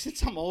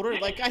 Since I'm older,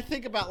 I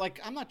think about,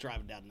 I'm not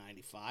driving down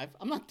 95.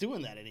 I'm not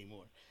doing that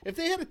anymore. If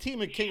they had a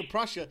team in King of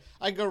Prussia,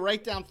 I'd go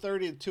right down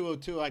 30 to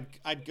 202.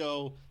 I'd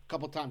go a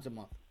couple times a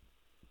month.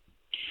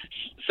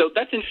 So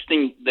that's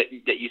interesting that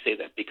you say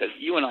that, because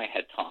you and I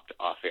had talked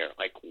off air,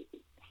 like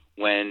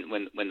when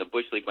the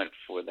Bush League went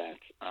for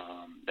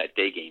that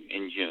day game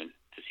in June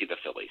to see the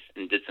Phillies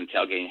and did some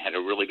tailgating, had a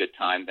really good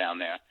time down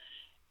there.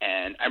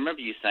 And I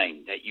remember you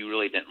saying that you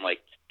really didn't like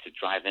to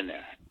drive in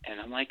there, and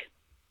I'm like,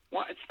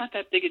 well, it's not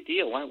that big a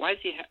deal. Why is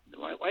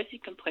he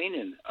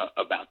complaining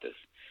about this?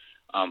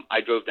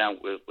 I drove down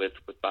with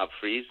Bob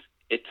Freeze.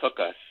 It took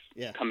us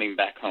coming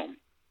back home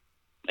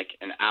like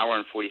an hour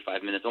and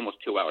 45 minutes, almost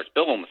 2 hours.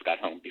 Bill almost got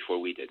home before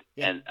we did.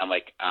 Yeah. And I'm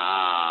like,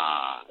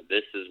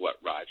 this is what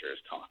Roger is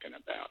talking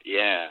about.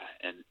 Yeah.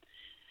 And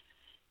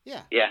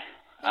yeah.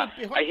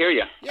 I hear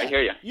you. Yeah. I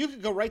hear you. You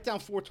could go right down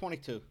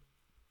 422.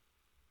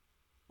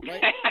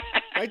 Right,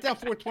 right down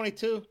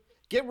 422.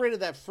 Get rid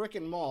of that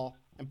frickin' mall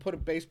and put a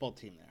baseball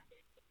team there.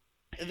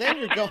 And then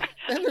you're going.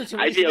 Then there's a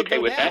reason to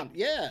go down.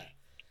 That.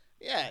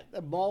 Yeah.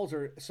 The malls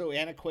are so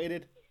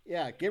antiquated.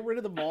 Yeah, get rid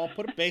of the mall.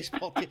 Put a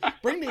baseball team.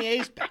 Bring the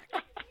A's back.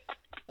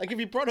 Like if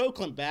you brought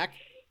Oakland back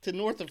to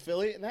north of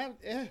Philly, and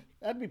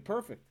that'd be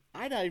perfect.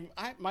 I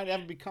might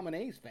even become an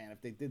A's fan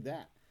if they did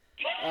that.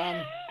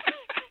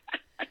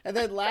 And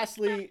then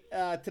lastly,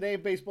 today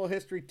in baseball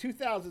history,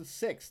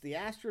 2006, the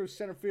Astros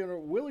center fielder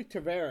Willie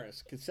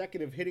Taveras'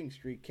 consecutive hitting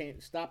streak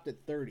stopped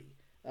at 30.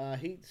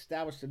 He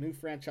established a new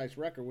franchise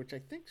record, which I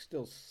think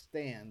still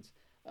stands.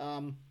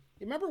 You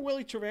remember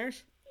Willie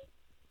Taveras?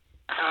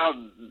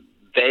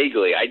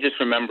 Vaguely. I just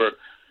remember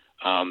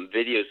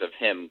videos of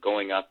him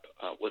going up,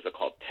 what's it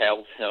called,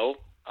 Tails Hill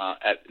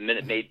at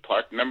Minute Maid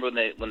Park. Remember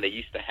when they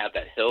used to have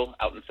that hill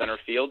out in center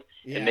field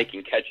and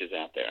making catches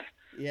out there?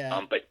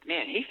 Yeah. But,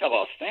 man, he fell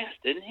off fast,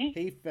 didn't he?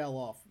 He fell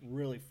off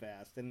really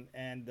fast.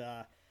 And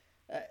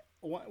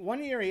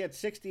one year he had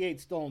 68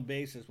 stolen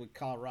bases with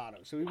Colorado.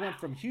 So he went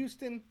from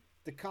Houston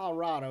to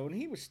Colorado, and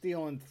he was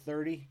stealing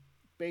 30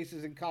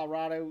 bases in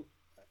Colorado.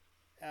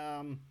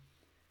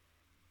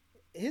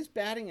 His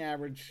batting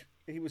average,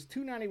 he was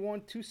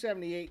 291,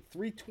 278,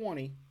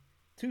 320,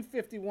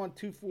 251,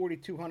 240,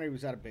 200. He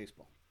was out of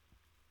baseball.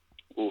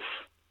 Oof.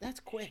 That's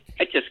quick.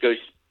 It just goes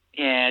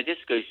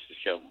to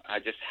show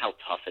just how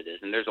tough it is.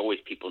 And there's always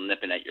people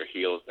nipping at your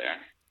heels there.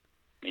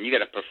 I mean, you got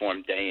to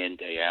perform day in,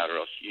 day out, or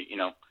else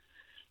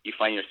you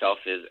find yourself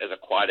as a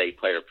quad A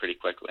player pretty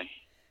quickly.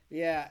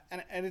 Yeah,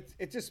 and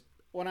it's just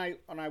when I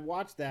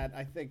watch that,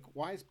 I think,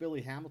 why is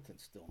Billy Hamilton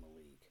still in the league?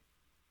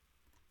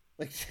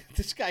 Like,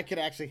 this guy could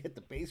actually hit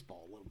the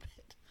baseball a little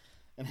bit,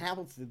 and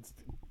Hamilton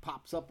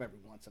pops up every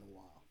once in a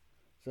while.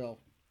 So,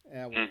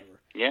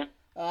 whatever. Yeah.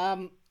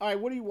 All right,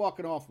 what are you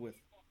walking off with?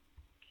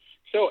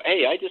 So,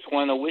 hey, I just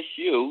want to wish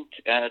you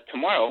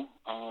tomorrow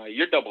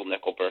your double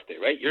nickel birthday,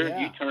 right?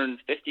 You turn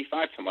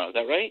 55 tomorrow. Is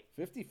that right?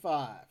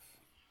 55.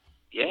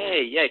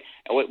 Yay!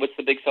 What's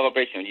the big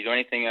celebration? Do you do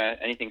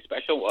anything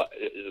special?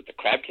 Is it the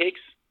crab cakes?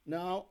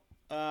 No.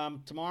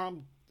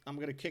 Tomorrow I'm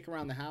going to kick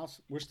around the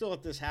house. We're still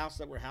at this house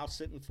that we're house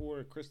sitting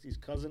for Christy's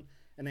cousin,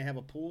 and they have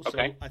a pool.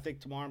 Okay. So I think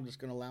tomorrow I'm just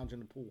going to lounge in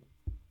the pool.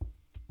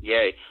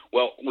 Yay!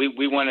 Well,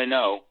 we want to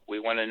know. We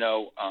want to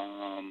know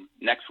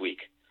next week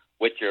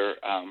what your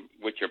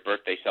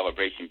birthday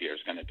celebration beer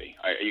is going to be.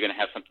 Are you going to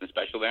have something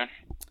special there?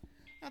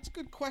 That's a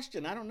good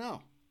question. I don't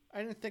know.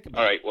 I didn't think about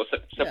it. All right. Well,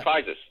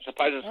 surprise us.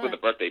 Surprise us with a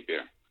birthday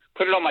beer.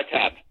 Put it on my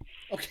tab.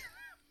 Okay.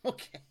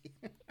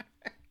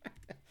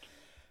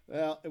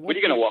 Well, what are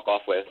you going to walk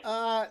off with?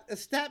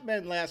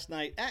 Statman last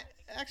night.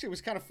 Actually, it was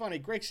kind of funny.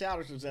 Greg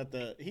Souders was at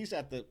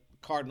the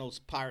Cardinals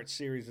Pirates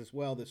series as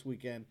well this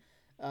weekend.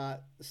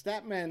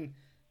 Statman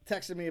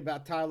texted me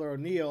about Tyler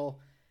O'Neill,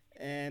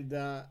 and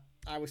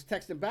I was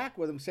texting back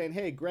with him saying,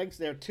 "Hey, Greg's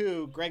there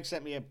too." Greg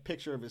sent me a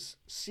picture of his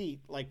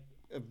seat, like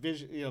a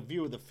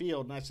view of the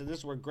field, and I said, "This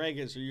is where Greg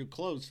is. Are you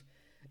close?"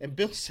 And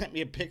Bill sent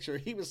me a picture.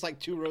 He was like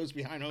 2 rows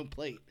behind home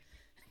plate.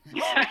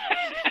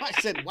 I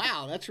said,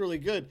 "Wow, that's really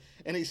good."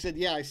 And he said,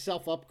 "Yeah, I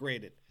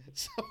self-upgraded."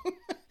 So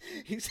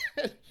he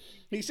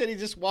said he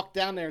just walked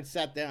down there and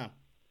sat down.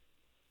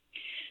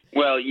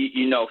 Well,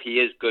 he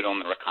is good on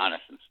the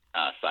reconnaissance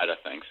side of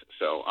things,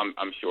 so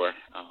I'm sure.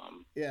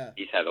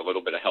 He's had a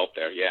little bit of help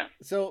there. Yeah.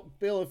 So,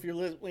 Bill, if you're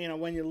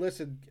when you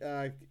listen,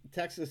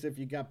 text us if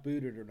you got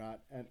booted or not,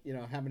 and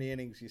how many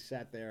innings you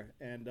sat there.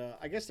 And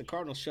I guess the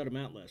Cardinals shut him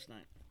out last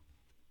night.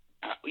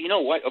 You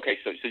know what? Okay,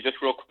 so just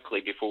real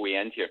quickly before we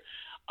end here,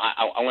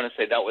 I want to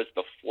say that was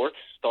the 4th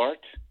start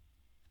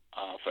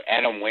for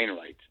Adam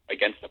Wainwright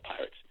against the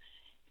Pirates.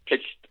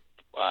 Pitched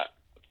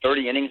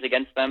 30 innings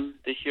against them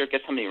this year.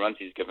 Guess how many runs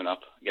he's given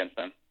up against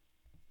them?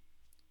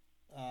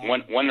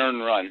 One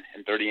earned run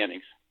in 30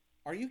 innings.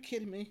 Are you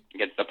kidding me?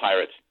 Against the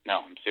Pirates.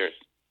 No, I'm serious.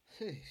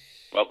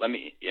 Well, I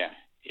mean,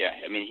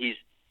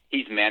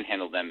 he's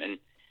manhandled them, and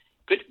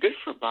good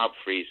for Bob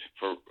Freeze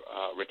for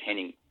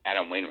retaining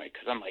Adam Wainwright,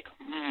 because I'm like,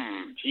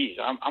 geez,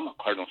 I'm a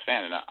Cardinals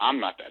fan, and I'm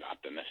not that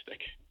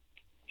optimistic.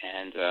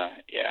 And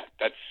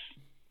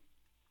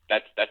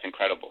that's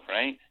incredible,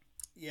 right?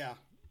 Yeah.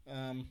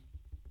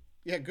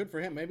 Good for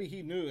him. Maybe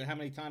he knew how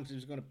many times he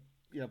was going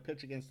to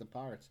pitch against the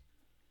Pirates.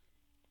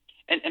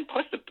 And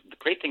plus the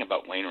great thing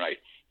about Wainwright,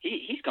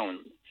 he's going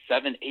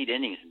 7-8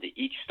 innings into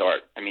each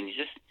start. I mean, he's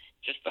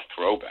just a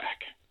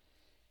throwback.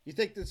 You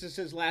think this is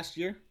his last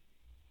year?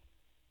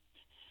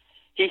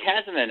 He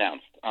hasn't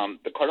announced.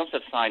 The Cardinals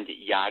have signed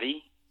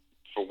Yadi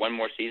for one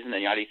more season,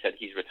 and Yadi said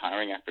he's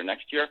retiring after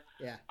next year.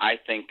 Yeah. I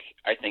think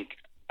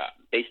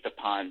based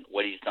upon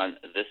what he's done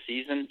this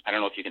season, I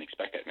don't know if you can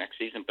expect that next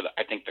season, but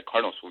I think the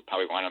Cardinals would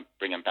probably want to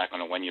bring him back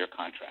on a one-year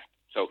contract.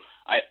 So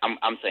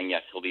I'm saying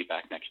yes, he'll be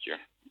back next year.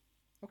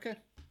 Okay.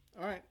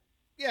 All right.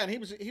 Yeah, and he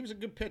was a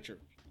good pitcher,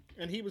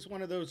 and he was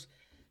one of those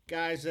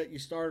guys that you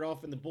started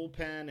off in the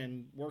bullpen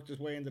and worked his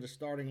way into the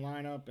starting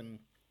lineup and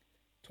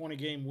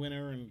 20-game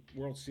winner and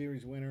World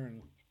Series winner,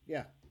 and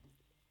yeah,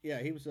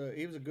 he was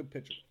a good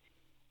pitcher.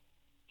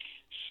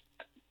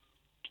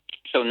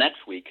 So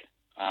next week,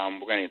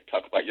 we're going to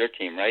talk about your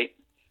team, right?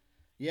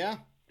 Yeah.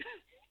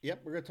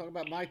 Yep, we're going to talk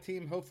about my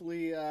team.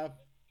 Hopefully, I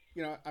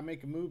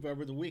make a move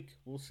over the week.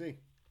 We'll see.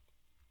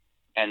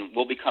 And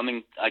we'll be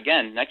coming,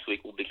 again, next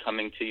week, we'll be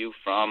coming to you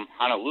from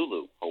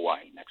Honolulu,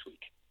 Hawaii, next week.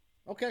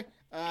 Okay.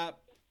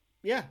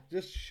 Yeah,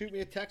 just shoot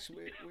me a text,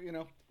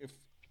 if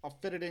I'll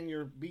fit it in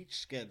your beach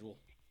schedule.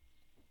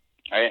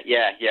 All right,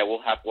 yeah,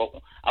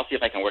 I'll see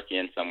if I can work you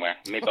in somewhere.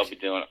 Maybe I'll be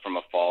doing it from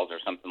a falls or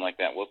something like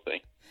that. We'll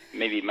see.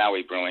 Maybe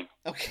Maui Brewing.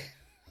 Okay.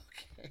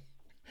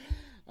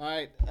 All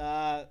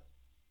right.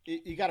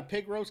 You got a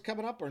pig roast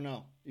coming up or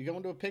no? You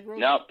going to a pig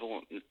roast? No.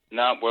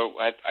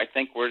 I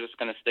think we're just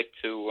going to stick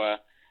to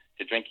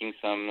drinking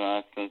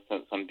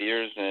some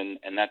beers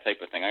and that type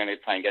of thing. I'm going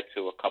to try and get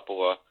to a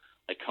couple of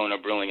like Kona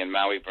Brewing and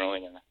Maui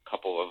Brewing and a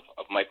couple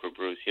of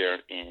microbrews here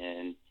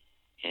in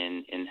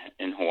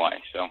Hawaii.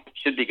 So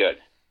should be good.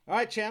 All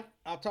right, champ.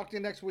 I'll talk to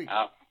you next week.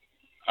 All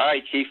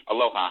right, Chief.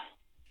 Aloha.